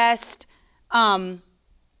 not just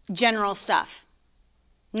general stuff.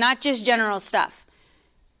 Not just general stuff.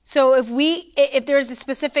 So if there's a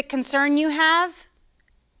specific concern you have,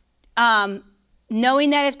 knowing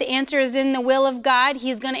that if the answer is in the will of God,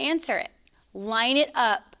 he's going to answer it. Line it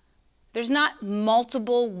up. There's not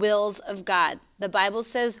multiple wills of God. The Bible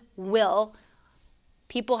says will.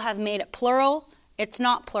 People have made it plural. It's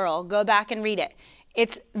not plural. Go back and read it.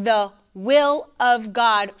 It's the will of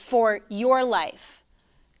God for your life.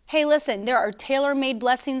 Hey, listen, there are tailor-made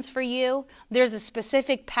blessings for you. There's a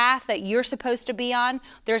specific path that you're supposed to be on.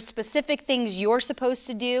 There's specific things you're supposed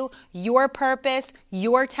to do, your purpose,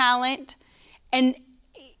 your talent. And,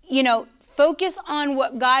 focus on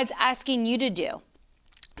what God's asking you to do.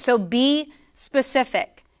 So be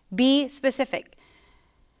specific. Be specific.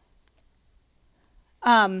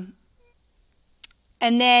 And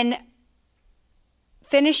then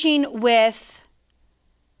finishing with,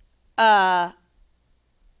 I'm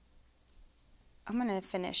going to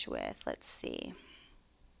finish with, let's see.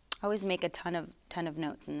 I always make a ton of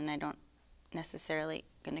notes and then I don't necessarily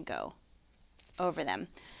going to go over them.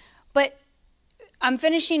 But I'm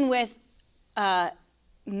finishing with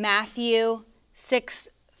Matthew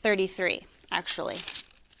 6:33, actually.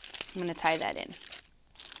 I'm going to tie that in.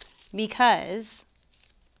 Because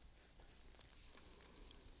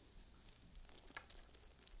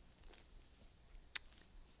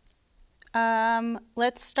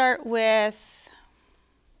let's start with,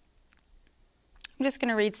 I'm just going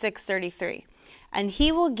to read 6:33. And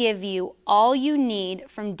he will give you all you need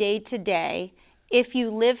from day to day if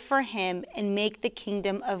you live for him and make the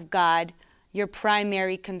kingdom of God your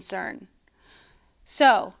primary concern.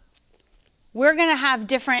 So, we're going to have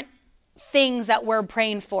different things that we're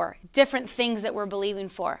praying for, different things that we're believing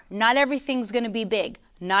for. Not everything's going to be big.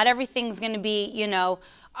 Not everything's going to be,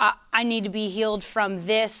 I need to be healed from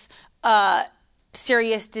this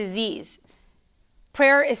serious disease.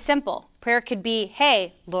 Prayer is simple. Prayer could be,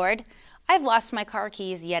 hey, Lord, I've lost my car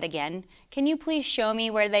keys yet again. Can you please show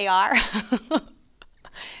me where they are?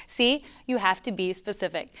 See, you have to be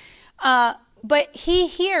specific. But he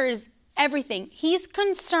hears everything. He's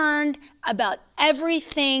concerned about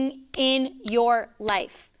everything in your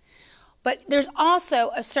life. But there's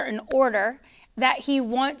also a certain order that he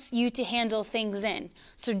wants you to handle things in.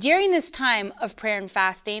 So during this time of prayer and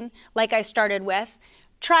fasting, like I started with,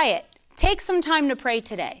 try it. Take some time to pray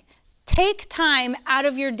today. Take time out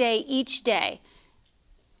of your day each day,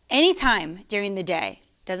 anytime during the day.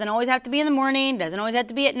 Doesn't always have to be in the morning, doesn't always have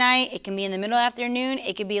to be at night. It can be in the middle of the afternoon.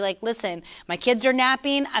 It could be like, listen, my kids are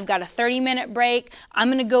napping. I've got a 30-minute break. I'm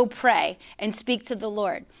going to go pray and speak to the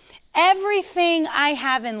Lord. Everything I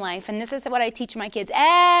have in life, and this is what I teach my kids,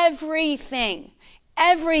 everything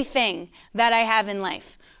that I have in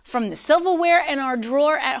life, from the silverware in our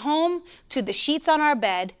drawer at home, to the sheets on our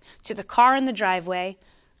bed, to the car in the driveway,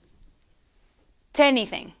 to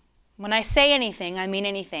anything. When I say anything, I mean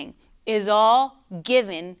anything, is all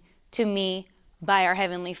given to me by our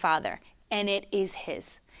Heavenly Father. And it is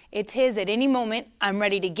his. It's his at any moment. I'm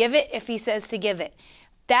ready to give it if he says to give it.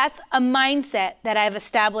 That's a mindset that I've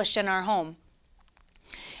established in our home.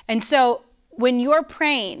 And so when you're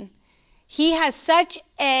praying, he has such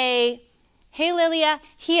a, hey Lilia,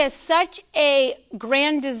 he has such a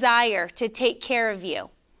grand desire to take care of you.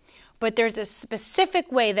 But there's a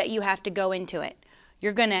specific way that you have to go into it.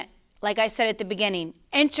 You're going to, like I said at the beginning,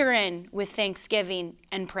 enter in with thanksgiving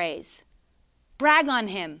and praise. Brag on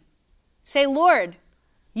him. Say, Lord,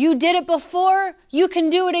 you did it before, you can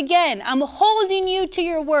do it again. I'm holding you to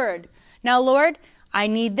your word. Now, Lord, I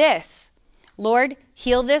need this. Lord,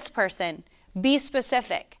 heal this person. Be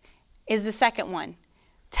specific is the second one.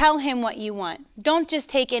 Tell him what you want. Don't just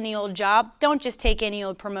take any old job. Don't just take any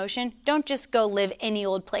old promotion. Don't just go live any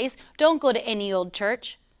old place. Don't go to any old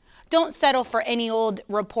church. Don't settle for any old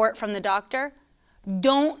report from the doctor.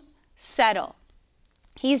 Don't settle.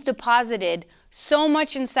 He's deposited so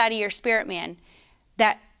much inside of your spirit, man,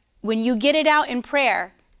 that when you get it out in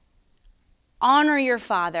prayer, honor your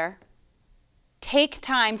Father. Take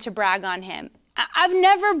time to brag on him. I've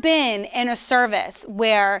never been in a service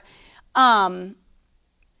where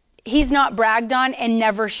he's not bragged on and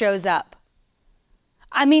never shows up.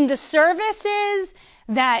 I mean, the services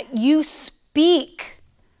that you speak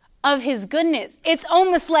of his goodness, it's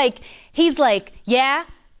almost like he's like, yeah,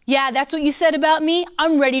 that's what you said about me.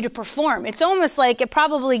 I'm ready to perform. It's almost like it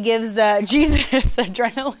probably gives Jesus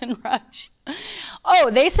adrenaline rush.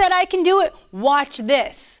 Oh, they said I can do it. Watch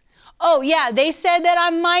this. Oh, yeah, they said that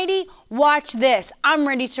I'm mighty. Watch this. I'm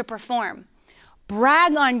ready to perform.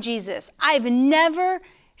 Brag on Jesus. I've never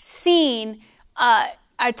seen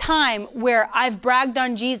a time where I've bragged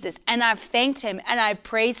on Jesus and I've thanked him and I've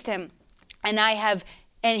praised him and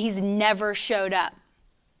he's never showed up.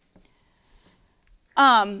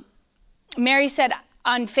 Mary said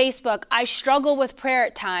on Facebook, I struggle with prayer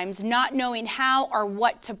at times, not knowing how or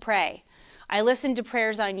what to pray. I listen to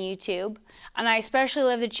prayers on YouTube, and I especially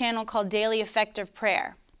love the channel called Daily Effective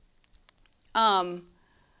Prayer.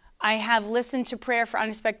 I have listened to prayer for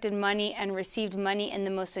unexpected money and received money in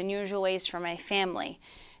the most unusual ways from my family.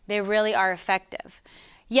 They really are effective.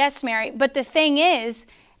 Yes, Mary, but the thing is,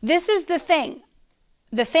 this is the thing.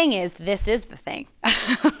 The thing is, this is the thing.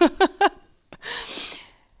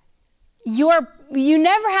 You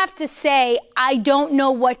never have to say, I don't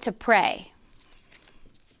know what to pray.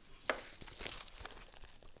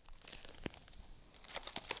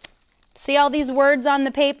 See all these words on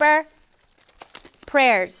the paper?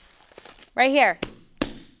 Prayers. Right here.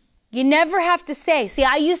 You never have to say. See,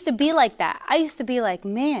 I used to be like that. I used to be like,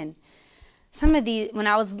 man, some of these, when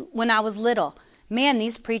I was little, man,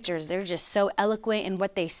 these preachers, they're just so eloquent in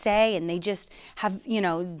what they say, and they just have,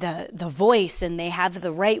 the voice, and they have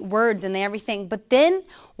the right words and everything. But then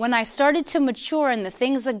when I started to mature in the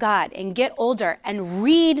things of God and get older and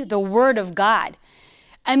read the Word of God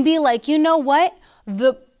and be like, you know what?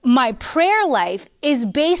 My prayer life is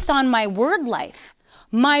based on my word life.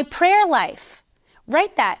 My prayer life,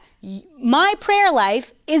 write that. My prayer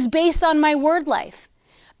life is based on my word life.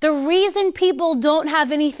 The reason people don't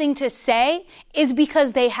have anything to say is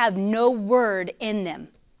because they have no word in them.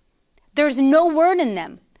 There's no word in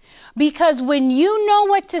them. Because when you know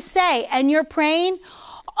what to say and you're praying,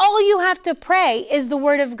 all you have to pray is the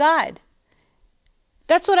word of God.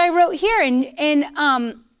 That's what I wrote here in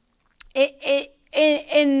 1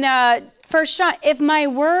 John. If my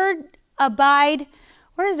word abide,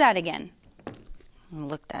 where is that again? I'm going to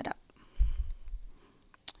look that up.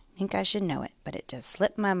 I think I should know it, but it just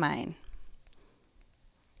slipped my mind.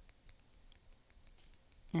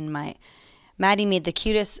 And Maddie made the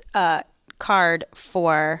cutest card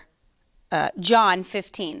for John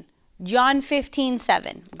 15. John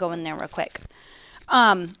 15:7. Go in there real quick.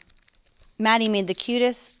 Maddie made the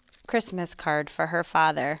cutest Christmas card for her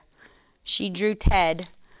father. She drew Ted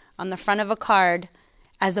on the front of a card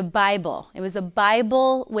as a Bible. It was a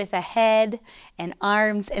Bible with a head and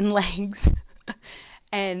arms and legs.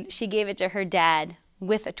 And she gave it to her dad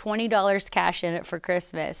with a $20 cash in it for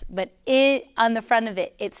Christmas. But on the front of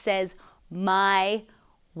it, it says, "My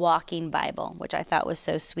Walking Bible," which I thought was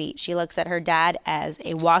so sweet. She looks at her dad as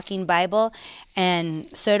a walking Bible, and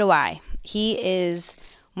so do I. He is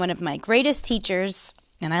one of my greatest teachers,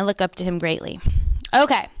 and I look up to him greatly.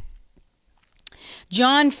 Okay.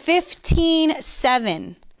 John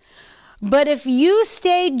 15:7. But if you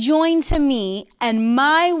stay joined to me and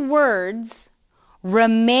my words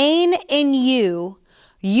remain in you,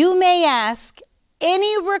 you may ask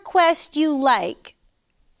any request you like.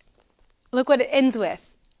 Look what it ends with.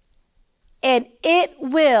 And it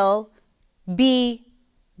will be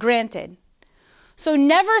granted. So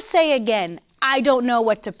never say again, I don't know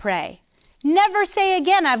what to pray. Never say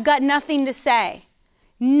again, I've got nothing to say.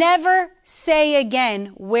 Never say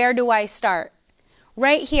again, where do I start?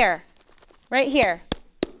 Right here. Right here.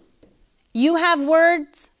 You have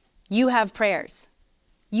words, you have prayers.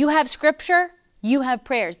 You have scripture, you have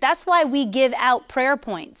prayers. That's why we give out prayer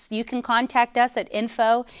points. You can contact us at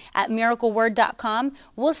info@miracleword.com.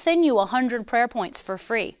 We'll send you 100 prayer points for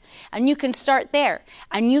free. And you can start there.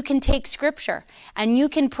 And you can take scripture and you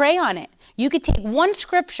can pray on it. You could take one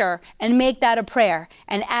scripture and make that a prayer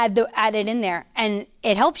and add it in there. And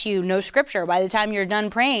it helps you know scripture. By the time you're done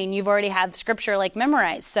praying, you've already have scripture like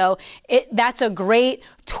memorized. So that's a great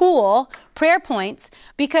tool, prayer points,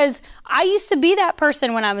 because I used to be that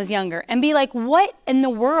person when I was younger and be like, what in the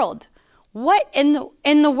world? What in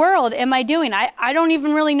the world am I doing? I don't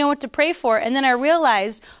even really know what to pray for. And then I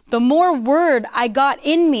realized the more word I got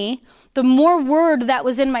in me, the more word that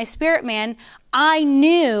was in my spirit man, I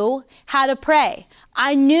knew how to pray.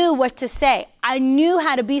 I knew what to say. I knew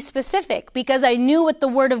how to be specific because I knew what the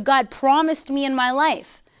word of God promised me in my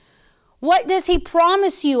life. What does he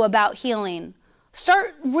promise you about healing?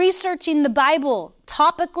 Start researching the Bible.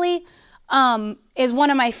 Topically is one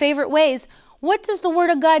of my favorite ways. What does the word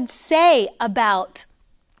of God say about,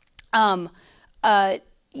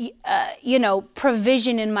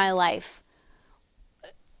 provision in my life?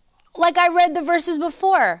 Like I read the verses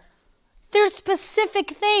before. There's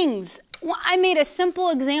specific things. Well, I made a simple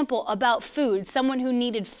example about food, someone who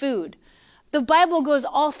needed food. The Bible goes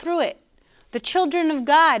all through it. The children of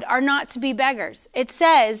God are not to be beggars. It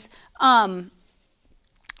says,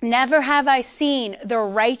 never have I seen the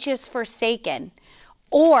righteous forsaken.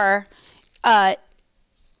 Or,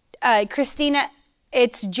 Christina,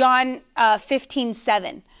 it's John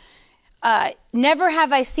 15:7. Never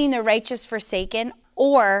have I seen the righteous forsaken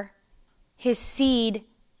or his seed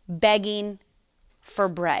begging for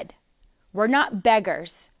bread. We're not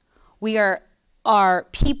beggars. We are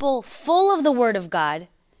people full of the word of God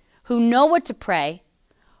who know what to pray,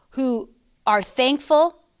 who are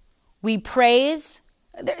thankful. We praise.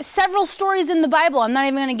 There's several stories in the Bible. I'm not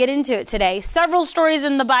even going to get into it today. Several stories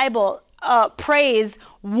in the Bible praise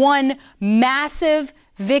won massive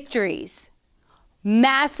victories.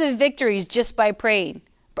 Massive victories just by praising.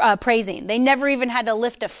 They never even had to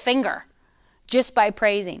lift a finger. Just by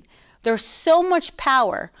praising. There's so much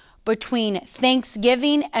power between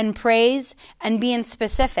thanksgiving and praise and being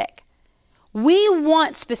specific. We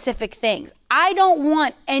want specific things. I don't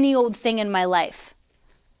want any old thing in my life.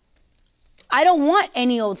 I don't want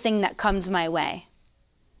any old thing that comes my way.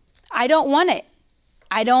 I don't want it.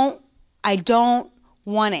 I don't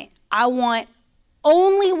want it. I want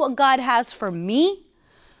only what God has for me,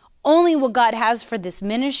 only what God has for this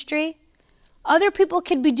ministry. Other people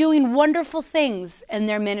could be doing wonderful things in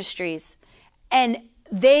their ministries, and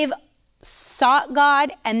they've sought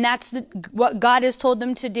God, and that's what God has told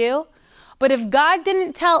them to do. But if God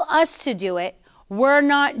didn't tell us to do it, we're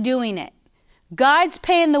not doing it. God's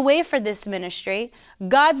paying the way for this ministry.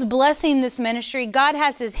 God's blessing this ministry. God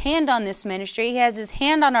has his hand on this ministry. He has his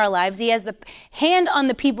hand on our lives. He has the hand on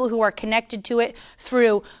the people who are connected to it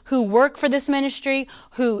through who work for this ministry,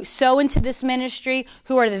 who sow into this ministry,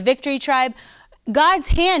 who are the Victory Tribe. God's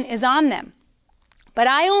hand is on them. But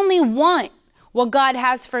I only want what God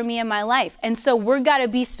has for me in my life. And so we're got to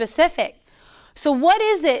be specific. So what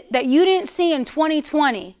is it that you didn't see in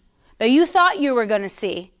 2020 that you thought you were going to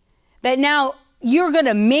see that now you're going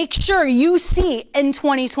to make sure you see in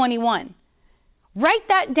 2021? Write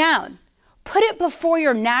that down. Put it before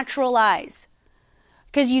your natural eyes.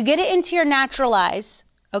 Because you get it into your natural eyes.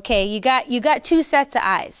 Okay, you got 2 sets of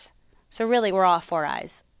eyes. So really, we're all 4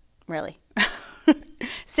 eyes. Really.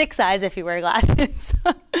 6 eyes if you wear glasses.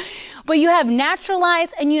 But you have natural eyes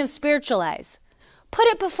and you have spiritual eyes. Put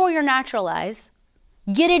it before your natural eyes.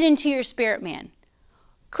 Get it into your spirit man.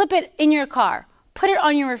 Clip it in your car. Put it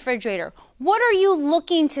on your refrigerator. What are you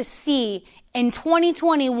looking to see in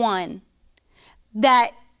 2021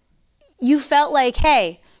 that you felt like,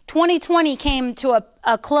 hey, 2020 came to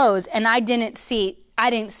a close and I didn't see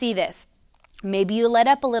this. Maybe you let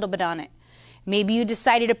up a little bit on it. Maybe you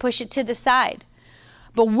decided to push it to the side.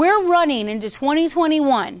 But we're running into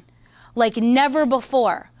 2021 like never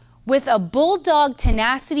before with a bulldog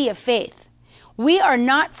tenacity of faith. We are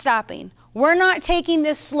not stopping. We're not taking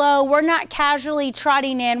this slow. We're not casually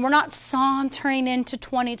trotting in. We're not sauntering into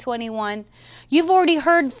 2021. You've already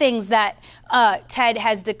heard things that Ted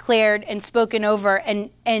has declared and spoken over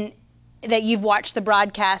and that you've watched the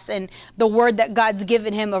broadcast and the word that God's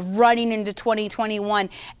given him of running into 2021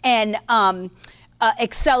 and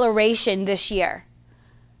acceleration this year.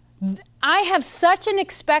 I have such an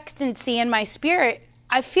expectancy in my spirit.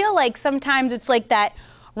 I feel like sometimes it's like that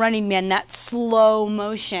Running Man, that slow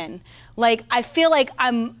motion. Like I feel like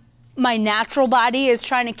my natural body is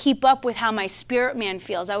trying to keep up with how my spirit man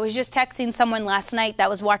feels. I was just texting someone last night that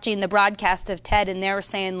was watching the broadcast of Ted, and they were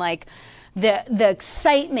saying like the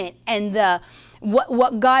excitement and the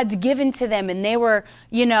what God's given to them, and they were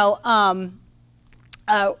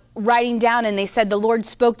writing down, and they said the Lord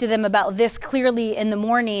spoke to them about this clearly in the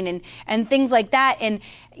morning and things like that. And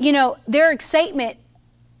their excitement,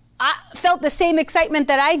 I felt the same excitement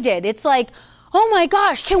that I did. It's like, oh my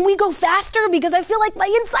gosh, can we go faster? Because I feel like my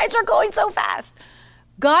insides are going so fast.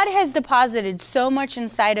 God has deposited so much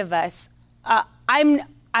inside of us.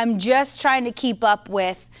 I'm just trying to keep up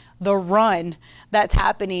with the run that's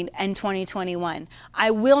happening in 2021.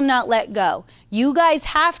 I will not let go. You guys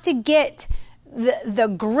have to get the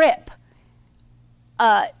grip.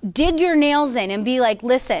 Dig your nails in and be like,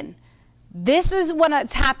 listen, this is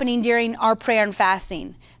what's happening during our prayer and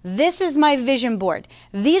fasting. This is my vision board.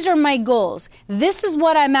 These are my goals. This is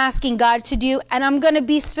what I'm asking God to do, and I'm going to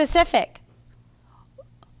be specific.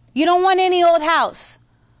 You don't want any old house.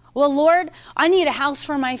 Well, Lord, I need a house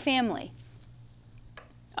for my family.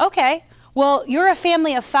 Okay. Well, you're a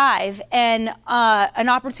family of 5, and an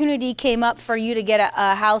opportunity came up for you to get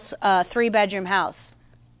a house, a 3-bedroom house.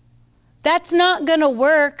 That's not going to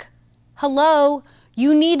work. Hello.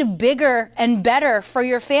 You need bigger and better for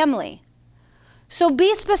your family. So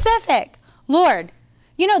be specific. Lord,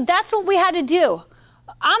 that's what we had to do.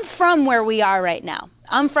 I'm from where we are right now.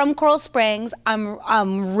 I'm from Coral Springs. I'm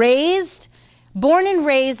born and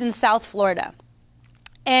raised in South Florida.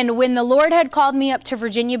 And when the Lord had called me up to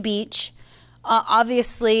Virginia Beach,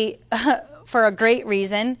 obviously for a great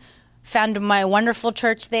reason, found my wonderful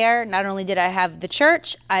church there. Not only did I have the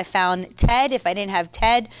church, I found Ted. If I didn't have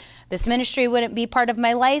Ted, this ministry wouldn't be part of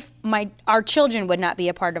my life. Our children would not be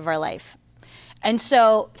a part of our life. And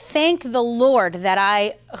so thank the Lord that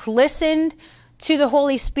I listened to the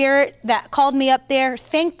Holy Spirit that called me up there.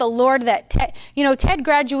 Thank the Lord that Ted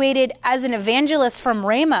graduated as an evangelist from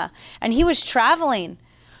Rhema, and he was traveling.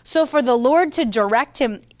 So for the Lord to direct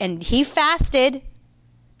him, and he fasted,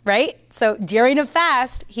 right? So during a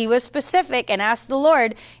fast, he was specific and asked the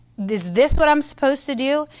Lord, is this what I'm supposed to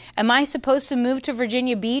do? Am I supposed to move to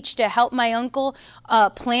Virginia Beach to help my uncle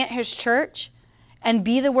plant his church and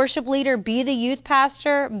be the worship leader, be the youth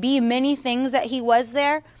pastor, be many things that he was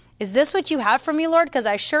there? Is this what you have for me, Lord? Because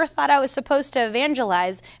I sure thought I was supposed to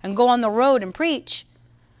evangelize and go on the road and preach.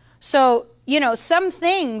 So, some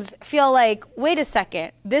things feel like, wait a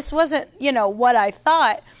second, this wasn't, what I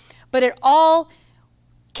thought, but it all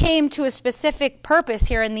came to a specific purpose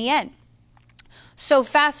here in the end. So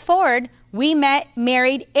fast forward, we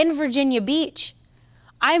married in Virginia Beach.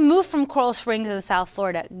 I moved from Coral Springs in South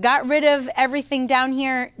Florida, got rid of everything down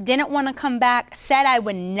here, didn't want to come back, said I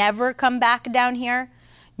would never come back down here,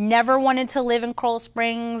 never wanted to live in Coral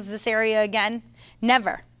Springs, this area again,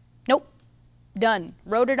 never. Nope, done,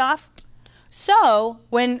 wrote it off. So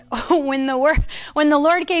when the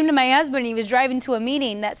Lord came to my husband, he was driving to a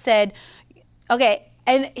meeting that said, okay,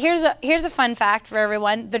 and here's a fun fact for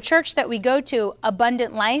everyone. The church that we go to,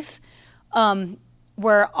 Abundant Life,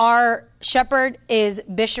 where our shepherd is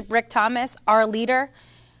Bishop Rick Thomas, our leader.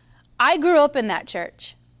 I grew up in that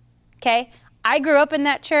church, okay? I grew up in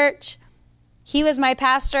that church. He was my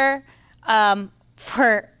pastor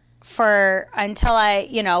for until I,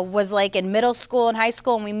 was like in middle school and high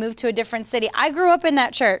school, and we moved to a different city. I grew up in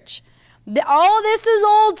that church. All this is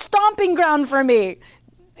old stomping ground for me.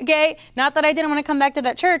 Okay? Not that I didn't want to come back to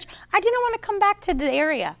that church. I didn't want to come back to the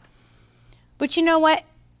area. But you know what?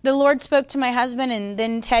 The Lord spoke to my husband, and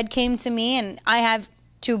then Ted came to me, and I have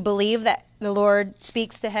to believe that the Lord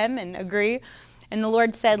speaks to him and agree. And the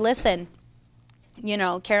Lord said, listen,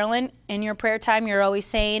 Carolyn, in your prayer time, you're always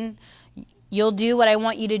saying, you'll do what I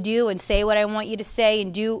want you to do and say what I want you to say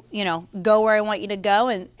and do, go where I want you to go.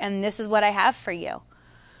 And this is what I have for you.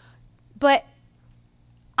 But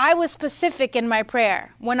I was specific in my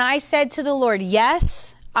prayer. When I said to the Lord,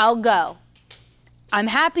 yes, I'll go. I'm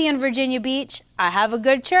happy in Virginia Beach. I have a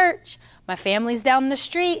good church. My family's down the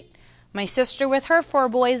street. My sister with her 4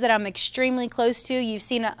 boys that I'm extremely close to. You've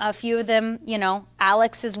seen a few of them.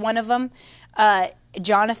 Alex is one of them.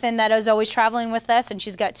 Jonathan, that is always traveling with us, and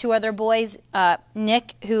she's got 2 other boys.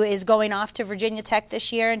 Nick, who is going off to Virginia Tech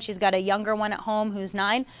this year, and she's got a younger one at home who's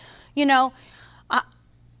 9.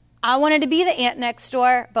 I wanted to be the aunt next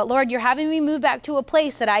door, but Lord, you're having me move back to a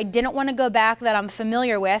place that I didn't want to go back, that I'm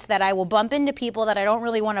familiar with, that I will bump into people that I don't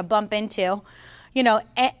really want to bump into,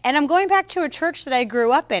 and I'm going back to a church that I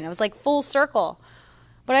grew up in. It was like full circle.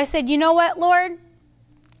 But I said, you know what, Lord?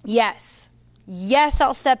 Yes,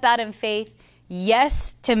 I'll step out in faith.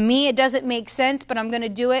 Yes, to me it doesn't make sense, but I'm going to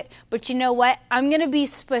do it. But you know what? I'm going to be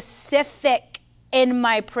specific in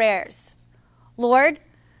my prayers. Lord,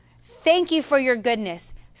 thank you for your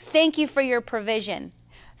goodness. Thank you for your provision.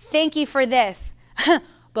 Thank you for this.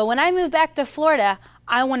 But when I move back to Florida,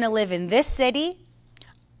 I want to live in this city.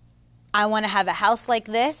 I want to have a house like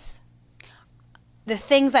this. The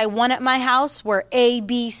things I want at my house were A,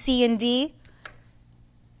 B, C, and D.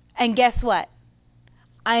 And guess what?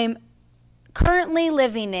 I'm currently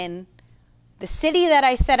living in the city that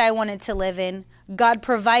I said I wanted to live in. God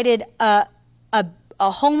provided a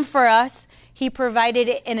home for us. He provided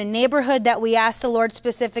it in a neighborhood that we asked the Lord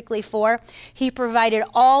specifically for. He provided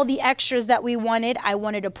all the extras that we wanted. I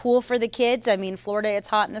wanted a pool for the kids. I mean, Florida, it's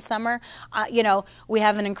hot in the summer. We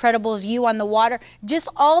have an incredible view on the water. Just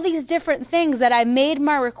all these different things that I made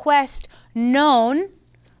my request known,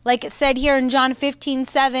 like it said here in John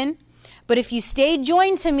 15:7. But if you stay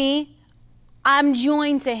joined to me, I'm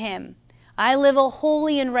joined to him. I live a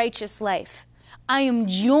holy and righteous life. I am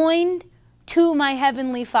joined to my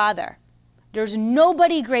heavenly Father. There's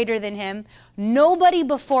nobody greater than him, nobody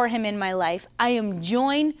before him in my life. I am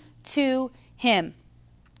joined to him.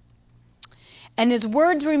 And his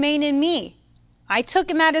words remain in me. I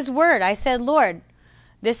took him at his word. I said, Lord,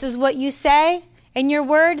 this is what you say in your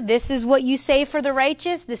word. This is what you say for the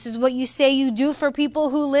righteous. This is what you say you do for people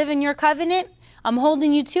who live in your covenant. I'm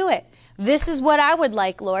holding you to it. This is what I would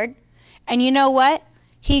like, Lord. And you know what?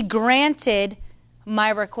 He granted my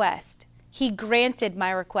request. He granted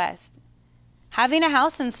my request. Having a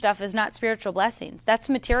house and stuff is not spiritual blessings. That's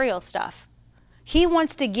material stuff. He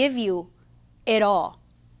wants to give you it all.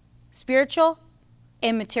 Spiritual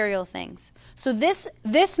and material things. So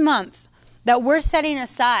this month that we're setting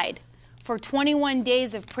aside for 21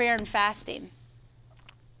 days of prayer and fasting,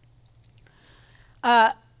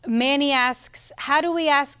 Manny asks, how do we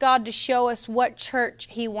ask God to show us what church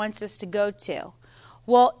he wants us to go to?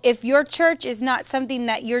 Well, if your church is not something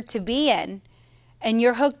that you're to be in, and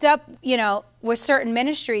you're hooked up, with certain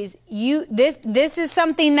ministries, this is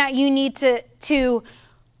something that you need to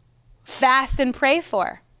fast and pray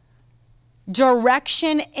for.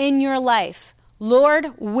 Direction in your life. Lord,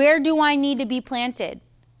 where do I need to be planted?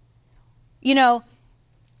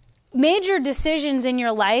 Major decisions in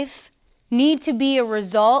your life need to be a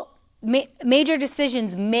result. Major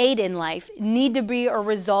decisions made in life need to be a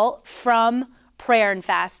result from prayer and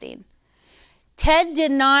fasting. Ted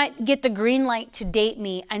did not get the green light to date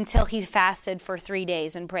me until he fasted for 3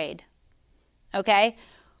 days and prayed. Okay?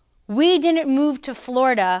 We didn't move to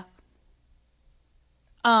Florida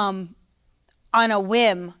on a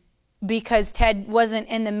whim because Ted wasn't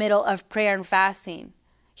in the middle of prayer and fasting.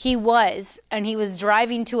 He was, and he was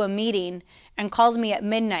driving to a meeting and calls me at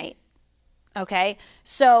midnight. Okay?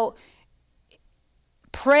 So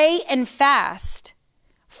pray and fast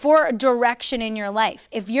for a direction in your life.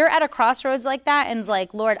 If you're at a crossroads like that and it's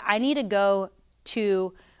like, Lord, I need to go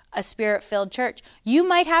to a spirit-filled church, you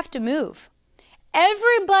might have to move.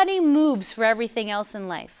 Everybody moves for everything else in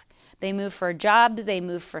life. They move for jobs, they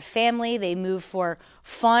move for family, they move for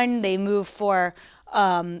fun, they move for,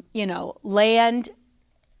 land.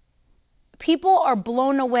 People are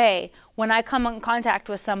blown away when I come in contact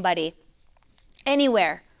with somebody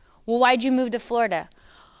anywhere. Well, why'd you move to Florida?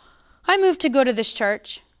 I moved to go to this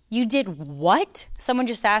church. You did what? Someone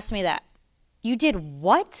just asked me that. You did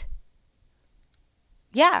what?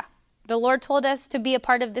 Yeah. The Lord told us to be a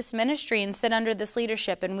part of this ministry and sit under this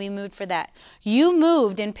leadership, and we moved for that. You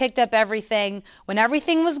moved and picked up everything when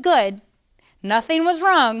everything was good, nothing was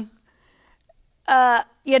wrong, and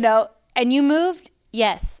you moved?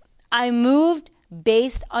 Yes. I moved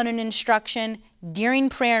based on an instruction during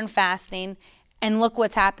prayer and fasting, and look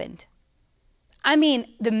what's happened. I mean,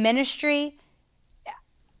 the ministry,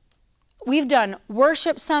 we've done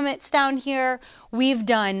worship summits down here. We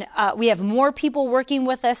have more people working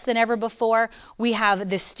with us than ever before. We have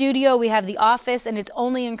the studio, we have the office, and it's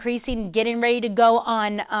only increasing, getting ready to go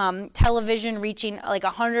on television, reaching like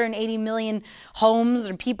 180 million homes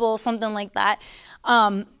or people, something like that.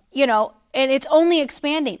 And it's only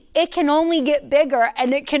expanding. It can only get bigger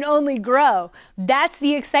and it can only grow. That's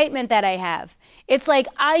the excitement that I have. It's like,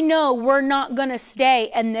 I know we're not going to stay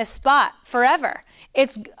in this spot forever.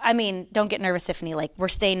 Don't get nervous, Tiffany, like we're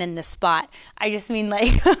staying in this spot. I just mean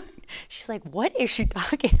like, she's like, what is she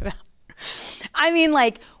talking about? I mean,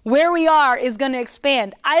 like where we are is going to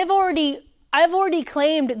expand. I've already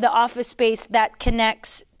claimed the office space that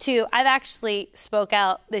connects to, I've actually spoke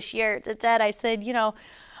out this year to Ted. I said,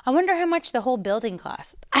 I wonder how much the whole building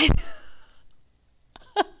costs.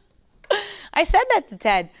 I said that to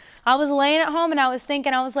Ted. I was laying at home and I was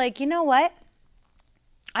thinking, I was like, you know what?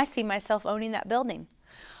 I see myself owning that building.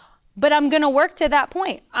 But I'm going to work to that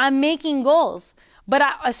point. I'm making goals. But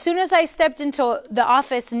as soon as I stepped into the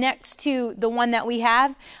office next to the one that we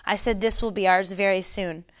have, I said, this will be ours very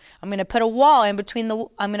soon. I'm going to put a door in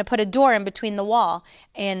between the wall,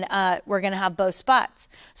 and we're going to have both spots.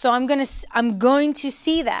 So I'm going to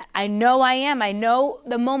see that. I know I am. I know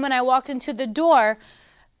the moment I walked into the door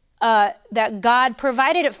that God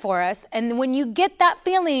provided it for us. And when you get that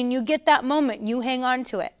feeling and you get that moment, you hang on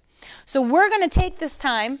to it. So we're going to take this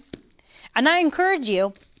time, and I encourage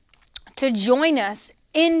you to join us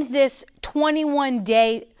in this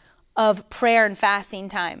 21-day of prayer and fasting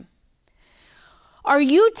time. Are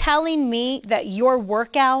you telling me that your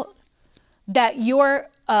workout, that your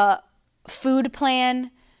food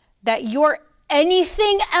plan, that your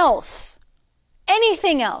anything else,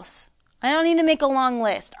 I don't need to make a long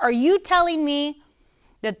list. Are you telling me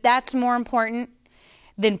that that's more important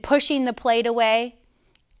than pushing the plate away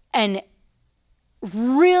and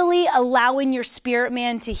really allowing your spirit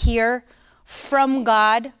man to hear from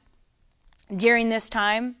God during this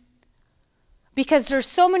time? Because there's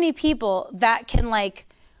so many people that can like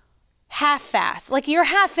half fast. Like you're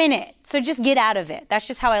half in it. So just get out of it. That's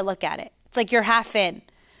just how I look at it. It's like you're half in.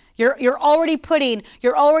 You're already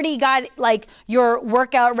got like your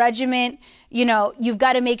workout regimen. You've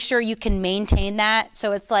got to make sure you can maintain that.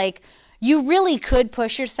 So it's like you really could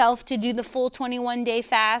push yourself to do the full 21-day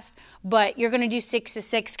fast, but you're going to do 6 to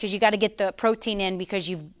 6 because you got to get the protein in because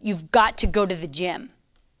you've got to go to the gym.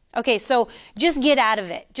 Okay, so just get out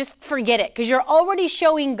of it. Just forget it because you're already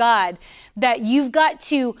showing God that you've got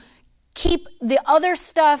to keep the other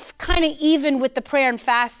stuff kind of even with the prayer and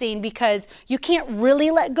fasting because you can't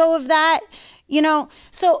really let go of that,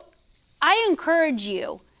 So I encourage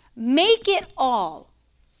you, make it all.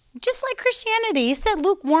 Just like Christianity, he said,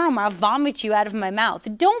 lukewarm, I'll vomit you out of my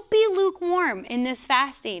mouth. Don't be lukewarm in this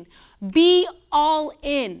fasting. Be all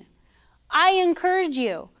in. I encourage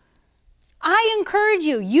you.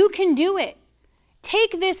 You can do it.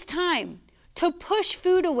 Take this time to push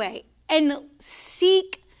food away and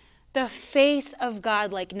seek the face of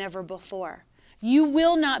God like never before. You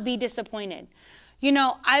will not be disappointed.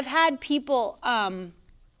 I've had people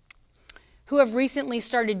who have recently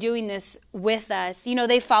started doing this with us.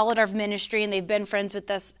 They followed our ministry and they've been friends with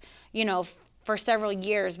us, for several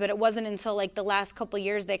years, but it wasn't until like the last couple of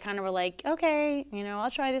years they kind of were like, okay,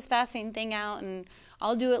 I'll try this fasting thing out and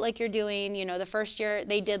I'll do it like you're doing. The first year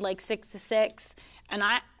they did like 6 to 6. And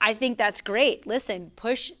I think that's great. Listen,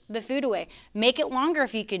 push the food away. Make it longer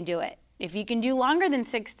if you can do it. If you can do longer than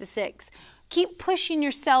 6 to 6, keep pushing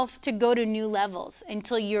yourself to go to new levels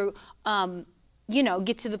until you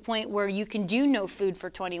get to the point where you can do no food for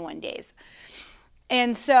 21 days.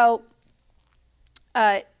 And so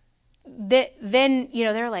then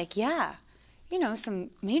they're like, yeah,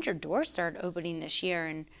 some major doors started opening this year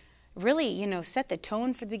and really, set the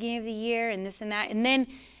tone for the beginning of the year and this and that. And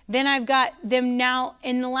then I've got them now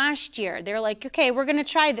in the last year. They're like, okay, we're going to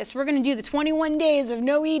try this. We're going to do the 21 days of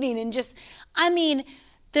no eating and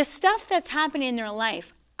the stuff that's happening in their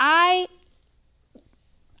life. I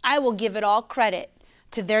will give it all credit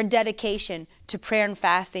to their dedication to prayer and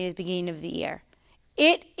fasting at the beginning of the year.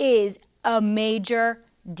 It is a major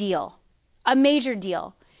deal.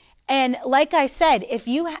 And like I said, if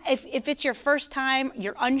it's your first time,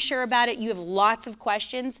 you're unsure about it, you have lots of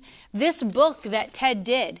questions, this book that Ted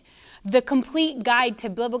did, The Complete Guide to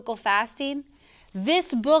Biblical Fasting,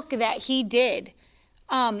 this book that he did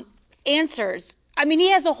answers. I mean,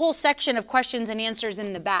 he has a whole section of questions and answers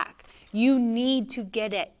in the back. You need to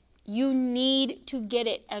get it. You need to get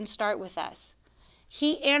it and start with us.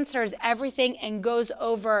 He answers everything and goes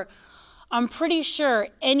over, I'm pretty sure,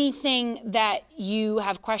 anything that you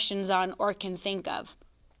have questions on or can think of.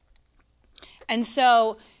 And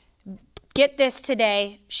so get this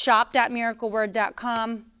today,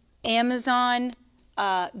 shop.miracleword.com, Amazon,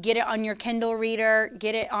 get it on your Kindle reader,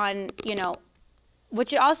 get it on,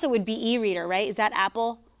 which also would be e-reader, right? Is that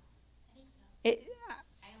Apple? I think so.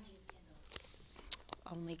 I only use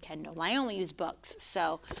Kindle. Only Kindle. I only use books,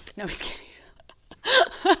 so no, just kidding.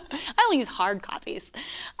 I only use hard copies.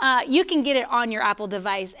 You can get it on your Apple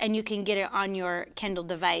device, and you can get it on your Kindle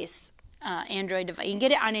device, Android device. You can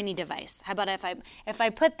get it on any device. How about if I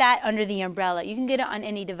put that under the umbrella? You can get it on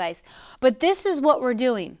any device. But this is what we're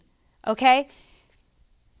doing, okay?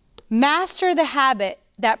 Master the habit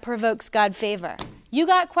that provokes God favor. You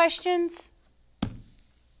got questions?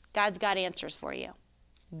 God's got answers for you.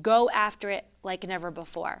 Go after it like never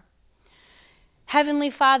before. Heavenly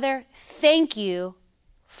Father, thank you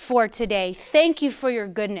for today. Thank you for your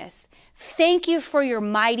goodness. Thank you for your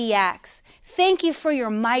mighty acts. Thank you for your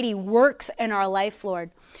mighty works in our life,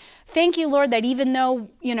 Lord. Thank you, Lord, that even though,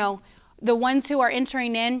 the ones who are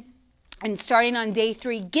entering in and starting on day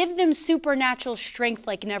 3, give them supernatural strength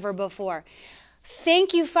like never before.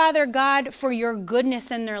 Thank you, Father God, for your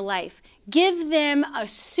goodness in their life. Give them a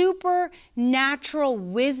supernatural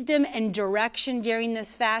wisdom and direction during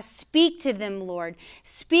this fast. Speak to them, Lord.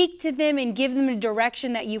 Speak to them and give them a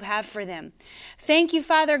direction that you have for them. Thank you,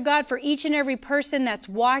 Father God, for each and every person that's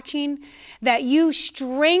watching, that you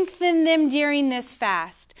strengthen them during this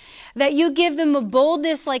fast, that you give them a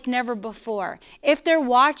boldness like never before. If they're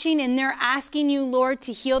watching and they're asking you, Lord,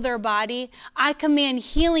 to heal their body, I command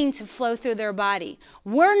healing to flow through their body.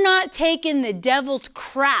 We're not taking the devil's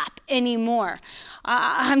crap anymore.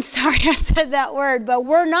 I'm sorry I said that word, but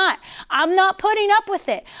we're not. I'm not putting up with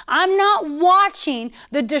it. I'm not watching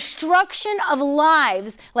the destruction of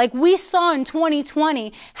lives like we saw in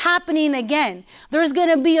 2020 happening again. There's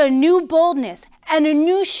going to be a new boldness and a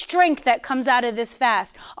new strength that comes out of this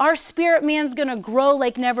fast. Our spirit man's going to grow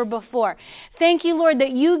like never before. Thank you, Lord,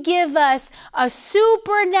 that you give us a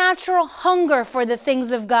supernatural hunger for the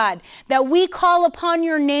things of God, that we call upon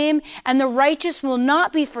your name and the righteous will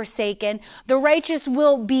not be forsaken. The righteous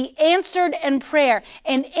will be answered in prayer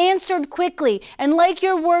and answered quickly. And like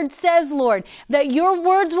your word says, Lord, that your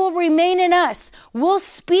words will remain in us. We'll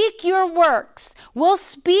speak your works. We'll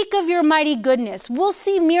speak of your mighty goodness. We'll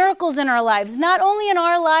see miracles in our lives, not only in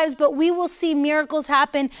our lives, but we will see miracles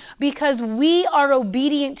happen because we are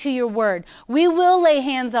obedient to your word. We will lay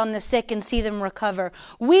hands on the sick and see them recover.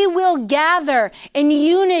 We will gather in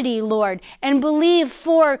unity, Lord, and believe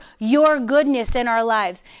for your goodness in our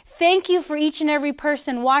lives. Thank you for each and every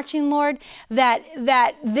person watching, Lord, that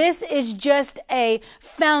this is just a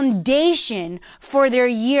foundation for their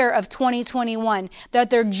year of 2021, that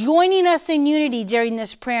they're joining us in unity during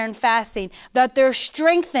this prayer and fasting, that they're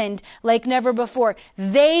strengthened like never before.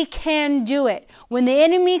 They can do it. When the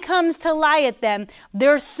enemy comes to lie at them,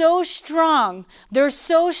 they're so strong. They're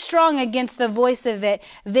so strong against the voice of it.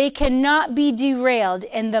 They cannot be derailed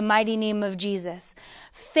in the mighty name of Jesus.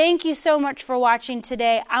 Thank you so much for watching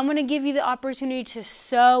today. I'm going to give you the opportunity to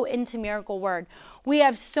sow into Miracle Word. We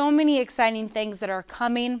have so many exciting things that are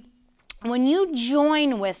coming. When you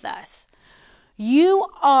join with us, you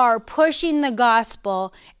are pushing the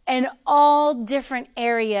gospel in all different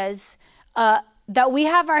areas that we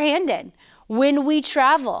have our hand in. When we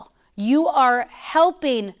travel, you are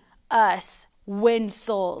helping us win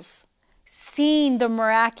souls, seeing the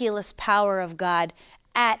miraculous power of God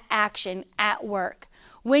at action, at work.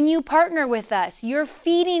 When you partner with us, you're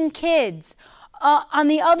feeding kids on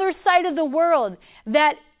the other side of the world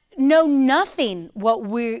that know nothing what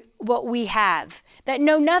we have, that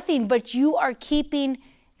know nothing, but you are keeping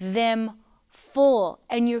them full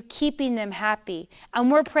and you're keeping them happy.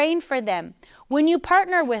 And we're praying for them. When you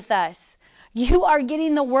partner with us, you are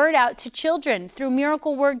getting the word out to children through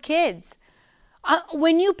Miracle Word Kids.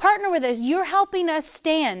 When you partner with us, you're helping us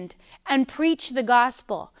stand and preach the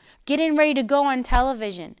gospel, getting ready to go on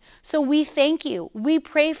television. So we thank you. We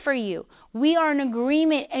pray for you. We are in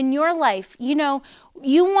agreement in your life. You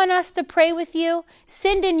want us to pray with you?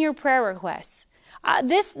 Send in your prayer requests.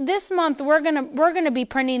 This month we're gonna be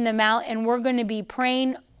printing them out and we're gonna be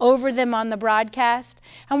praying over them on the broadcast,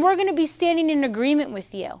 and we're gonna be standing in agreement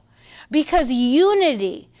with you. Because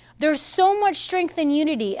unity, there's so much strength in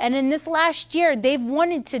unity. And in this last year, they've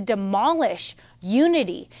wanted to demolish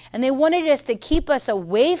unity. And they wanted us to keep us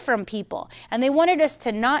away from people. And they wanted us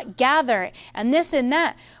to not gather and this and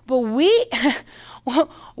that. But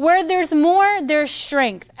where there's more, there's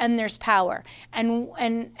strength and there's power. And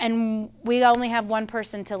we only have one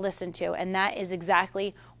person to listen to. And that is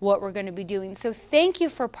exactly what we're going to be doing. So thank you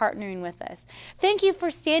for partnering with us. Thank you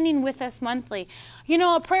for standing with us monthly. You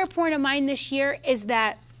know, a prayer point of mine this year is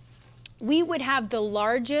that we would have the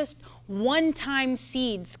largest one-time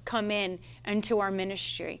seeds come in into our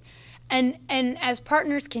ministry. And as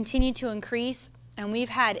partners continue to increase, and we've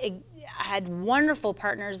had wonderful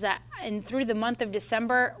partners that, and through the month of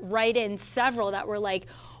December, write in several that were like,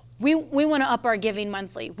 we want to up our giving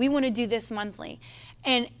monthly. We want to do this monthly.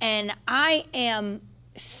 And I am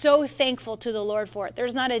so thankful to the Lord for it.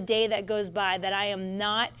 There's not a day that goes by that I am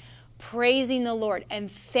not praising the Lord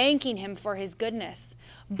and thanking him for his goodness.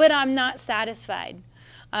 But I'm not satisfied.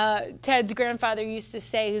 Ted's grandfather used to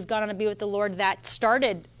say, who's gone on to be with the Lord, that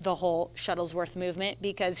started the whole Shuttlesworth movement,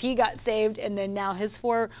 because he got saved and then now his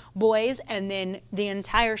 4 boys and then the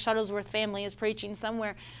entire Shuttlesworth family is preaching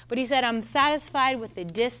somewhere. But he said, I'm satisfied with the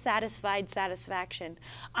dissatisfied satisfaction.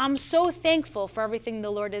 I'm so thankful for everything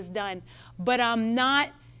the Lord has done, but I'm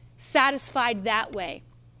not satisfied that way.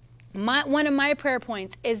 One of my prayer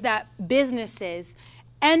points is that businesses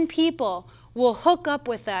and people will hook up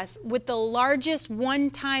with us with the largest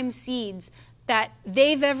one-time seeds that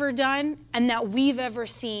they've ever done and that we've ever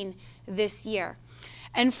seen this year.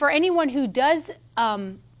 And for anyone who does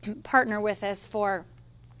partner with us for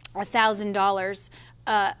 $1,000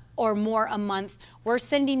 or more a month, we're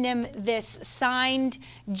sending them this signed,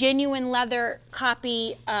 genuine leather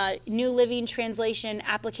copy, New Living Translation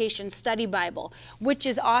Application Study Bible, which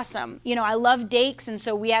is awesome. You know, I love Dakes, and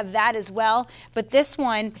so we have that as well. But this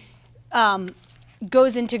one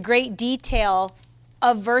goes into great detail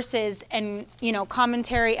of verses and, you know,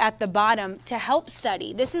 commentary at the bottom to help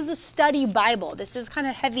study. This is a study Bible. This is kind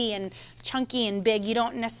of heavy and chunky and big. You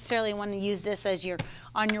don't necessarily want to use this as you're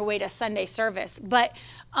on your way to Sunday service. But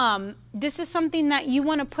this is something that you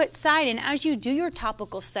want to put aside. And as you do your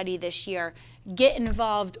topical study this year, get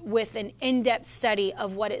involved with an in-depth study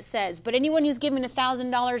of what it says. But anyone who's giving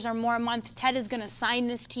 $1,000 or more a month, Ted is going to sign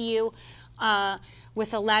this to you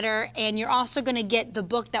with a letter, and you're also going to get the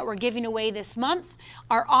book that we're giving away this month.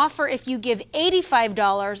 Our offer, if you give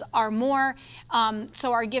 $85 or more,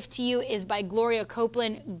 so our gift to you is by Gloria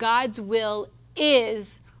Copeland, God's Will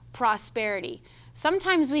is Prosperity.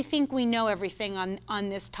 Sometimes we think we know everything on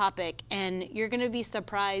this topic, and you're going to be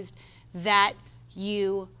surprised that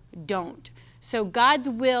you don't. So God's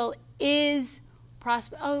will is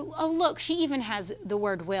Oh, look, she even has the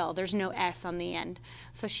word will. There's no S on the end.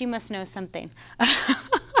 So she must know something.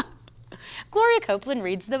 Gloria Copeland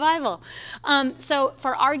reads the Bible. So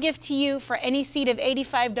for our gift to you, for any seed of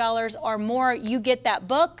 $85 or more, you get that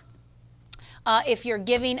book. If you're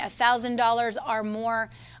giving $1,000 or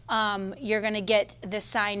more, you're going to get the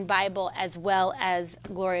signed Bible as well as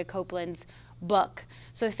Gloria Copeland's book.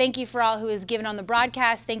 So thank you for all who is given on the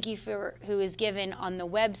broadcast. Thank you for who is given on the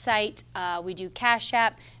website. We do Cash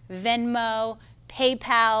App, Venmo,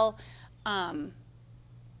 PayPal. I'm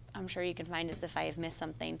sure you can find us if I have missed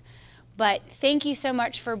something. But thank you so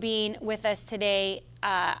much for being with us today.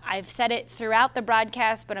 I've said it throughout the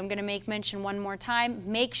broadcast, but I'm going to make mention one more time.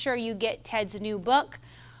 Make sure you get Ted's new book,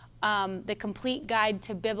 The Complete Guide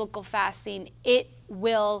to Biblical Fasting. It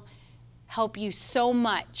will help you so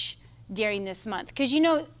much during this month. Because, you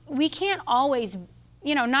know, we can't always,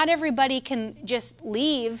 you know, not everybody can just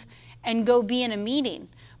leave and go be in a meeting.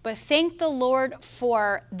 But thank the Lord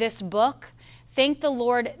for this book. Thank the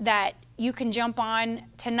Lord that you can jump on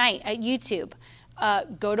tonight at YouTube.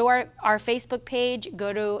 Go to our Facebook page,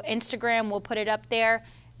 go to Instagram, we'll put it up there.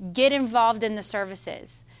 Get involved in the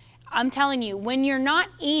services. I'm telling you, when you're not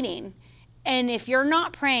eating, and if you're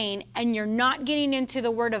not praying, and you're not getting into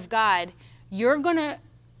the Word of God, you're going to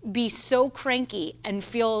be so cranky and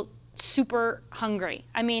feel super hungry.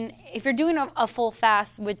 I mean, if you're doing a full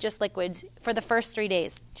fast with just liquids for the first 3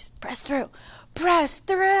 days, just press through. Press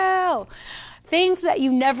through. Things that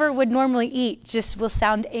you never would normally eat just will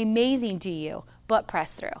sound amazing to you, but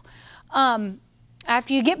press through.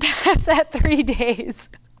 After you get past that 3 days,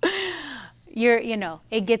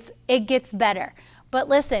 it gets better. But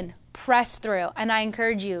listen, press through. And I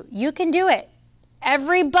encourage you, you can do it.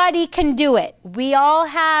 Everybody can do it. We all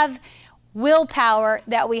have willpower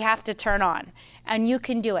that we have to turn on. and you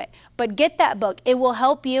can do it. But get that book. It will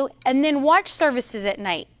help you. And then watch services at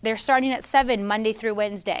night. They're starting at 7 Monday through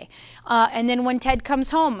Wednesday. And then when Ted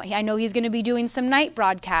comes home, I know he's going to be doing some night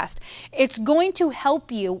broadcast. It's going to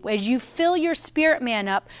help you as you fill your spirit man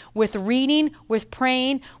up with reading, with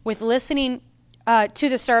praying, with listening to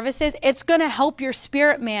the services. It's going to help your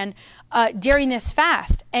spirit man during this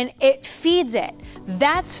fast, and it feeds it.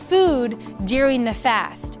 That's food during the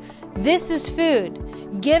fast. This is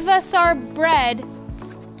food. Give us our bread,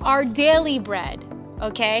 our daily bread,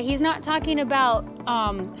 okay? He's not talking about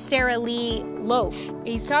Sara Lee loaf.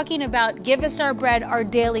 He's talking about give us our bread, our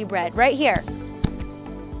daily bread, right here.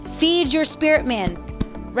 Feed your spirit man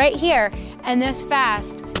right here, and this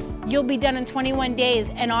fast, you'll be done in 21 days.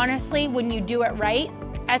 And honestly, when you do it right,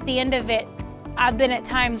 at the end of it, I've been at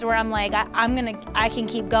times where I'm like, I can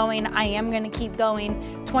keep going. I am going to keep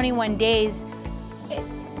going. 21 days,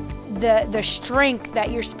 the strength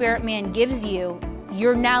that your spirit man gives you,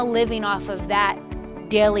 you're now living off of that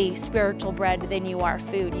daily spiritual bread than you are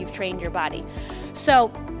food. You've trained your body. So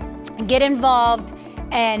get involved,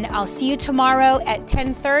 and I'll see you tomorrow at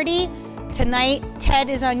 10:30. Tonight, Ted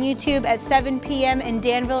is on YouTube at 7 p.m. in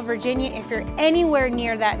Danville, Virginia. If you're anywhere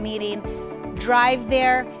near that meeting, drive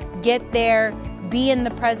there, get there, be in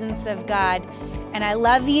the presence of God. And I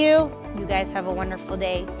love you. You guys have a wonderful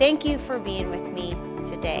day. Thank you for being with me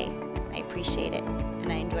today. I appreciate it,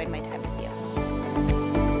 and I enjoyed my time with you.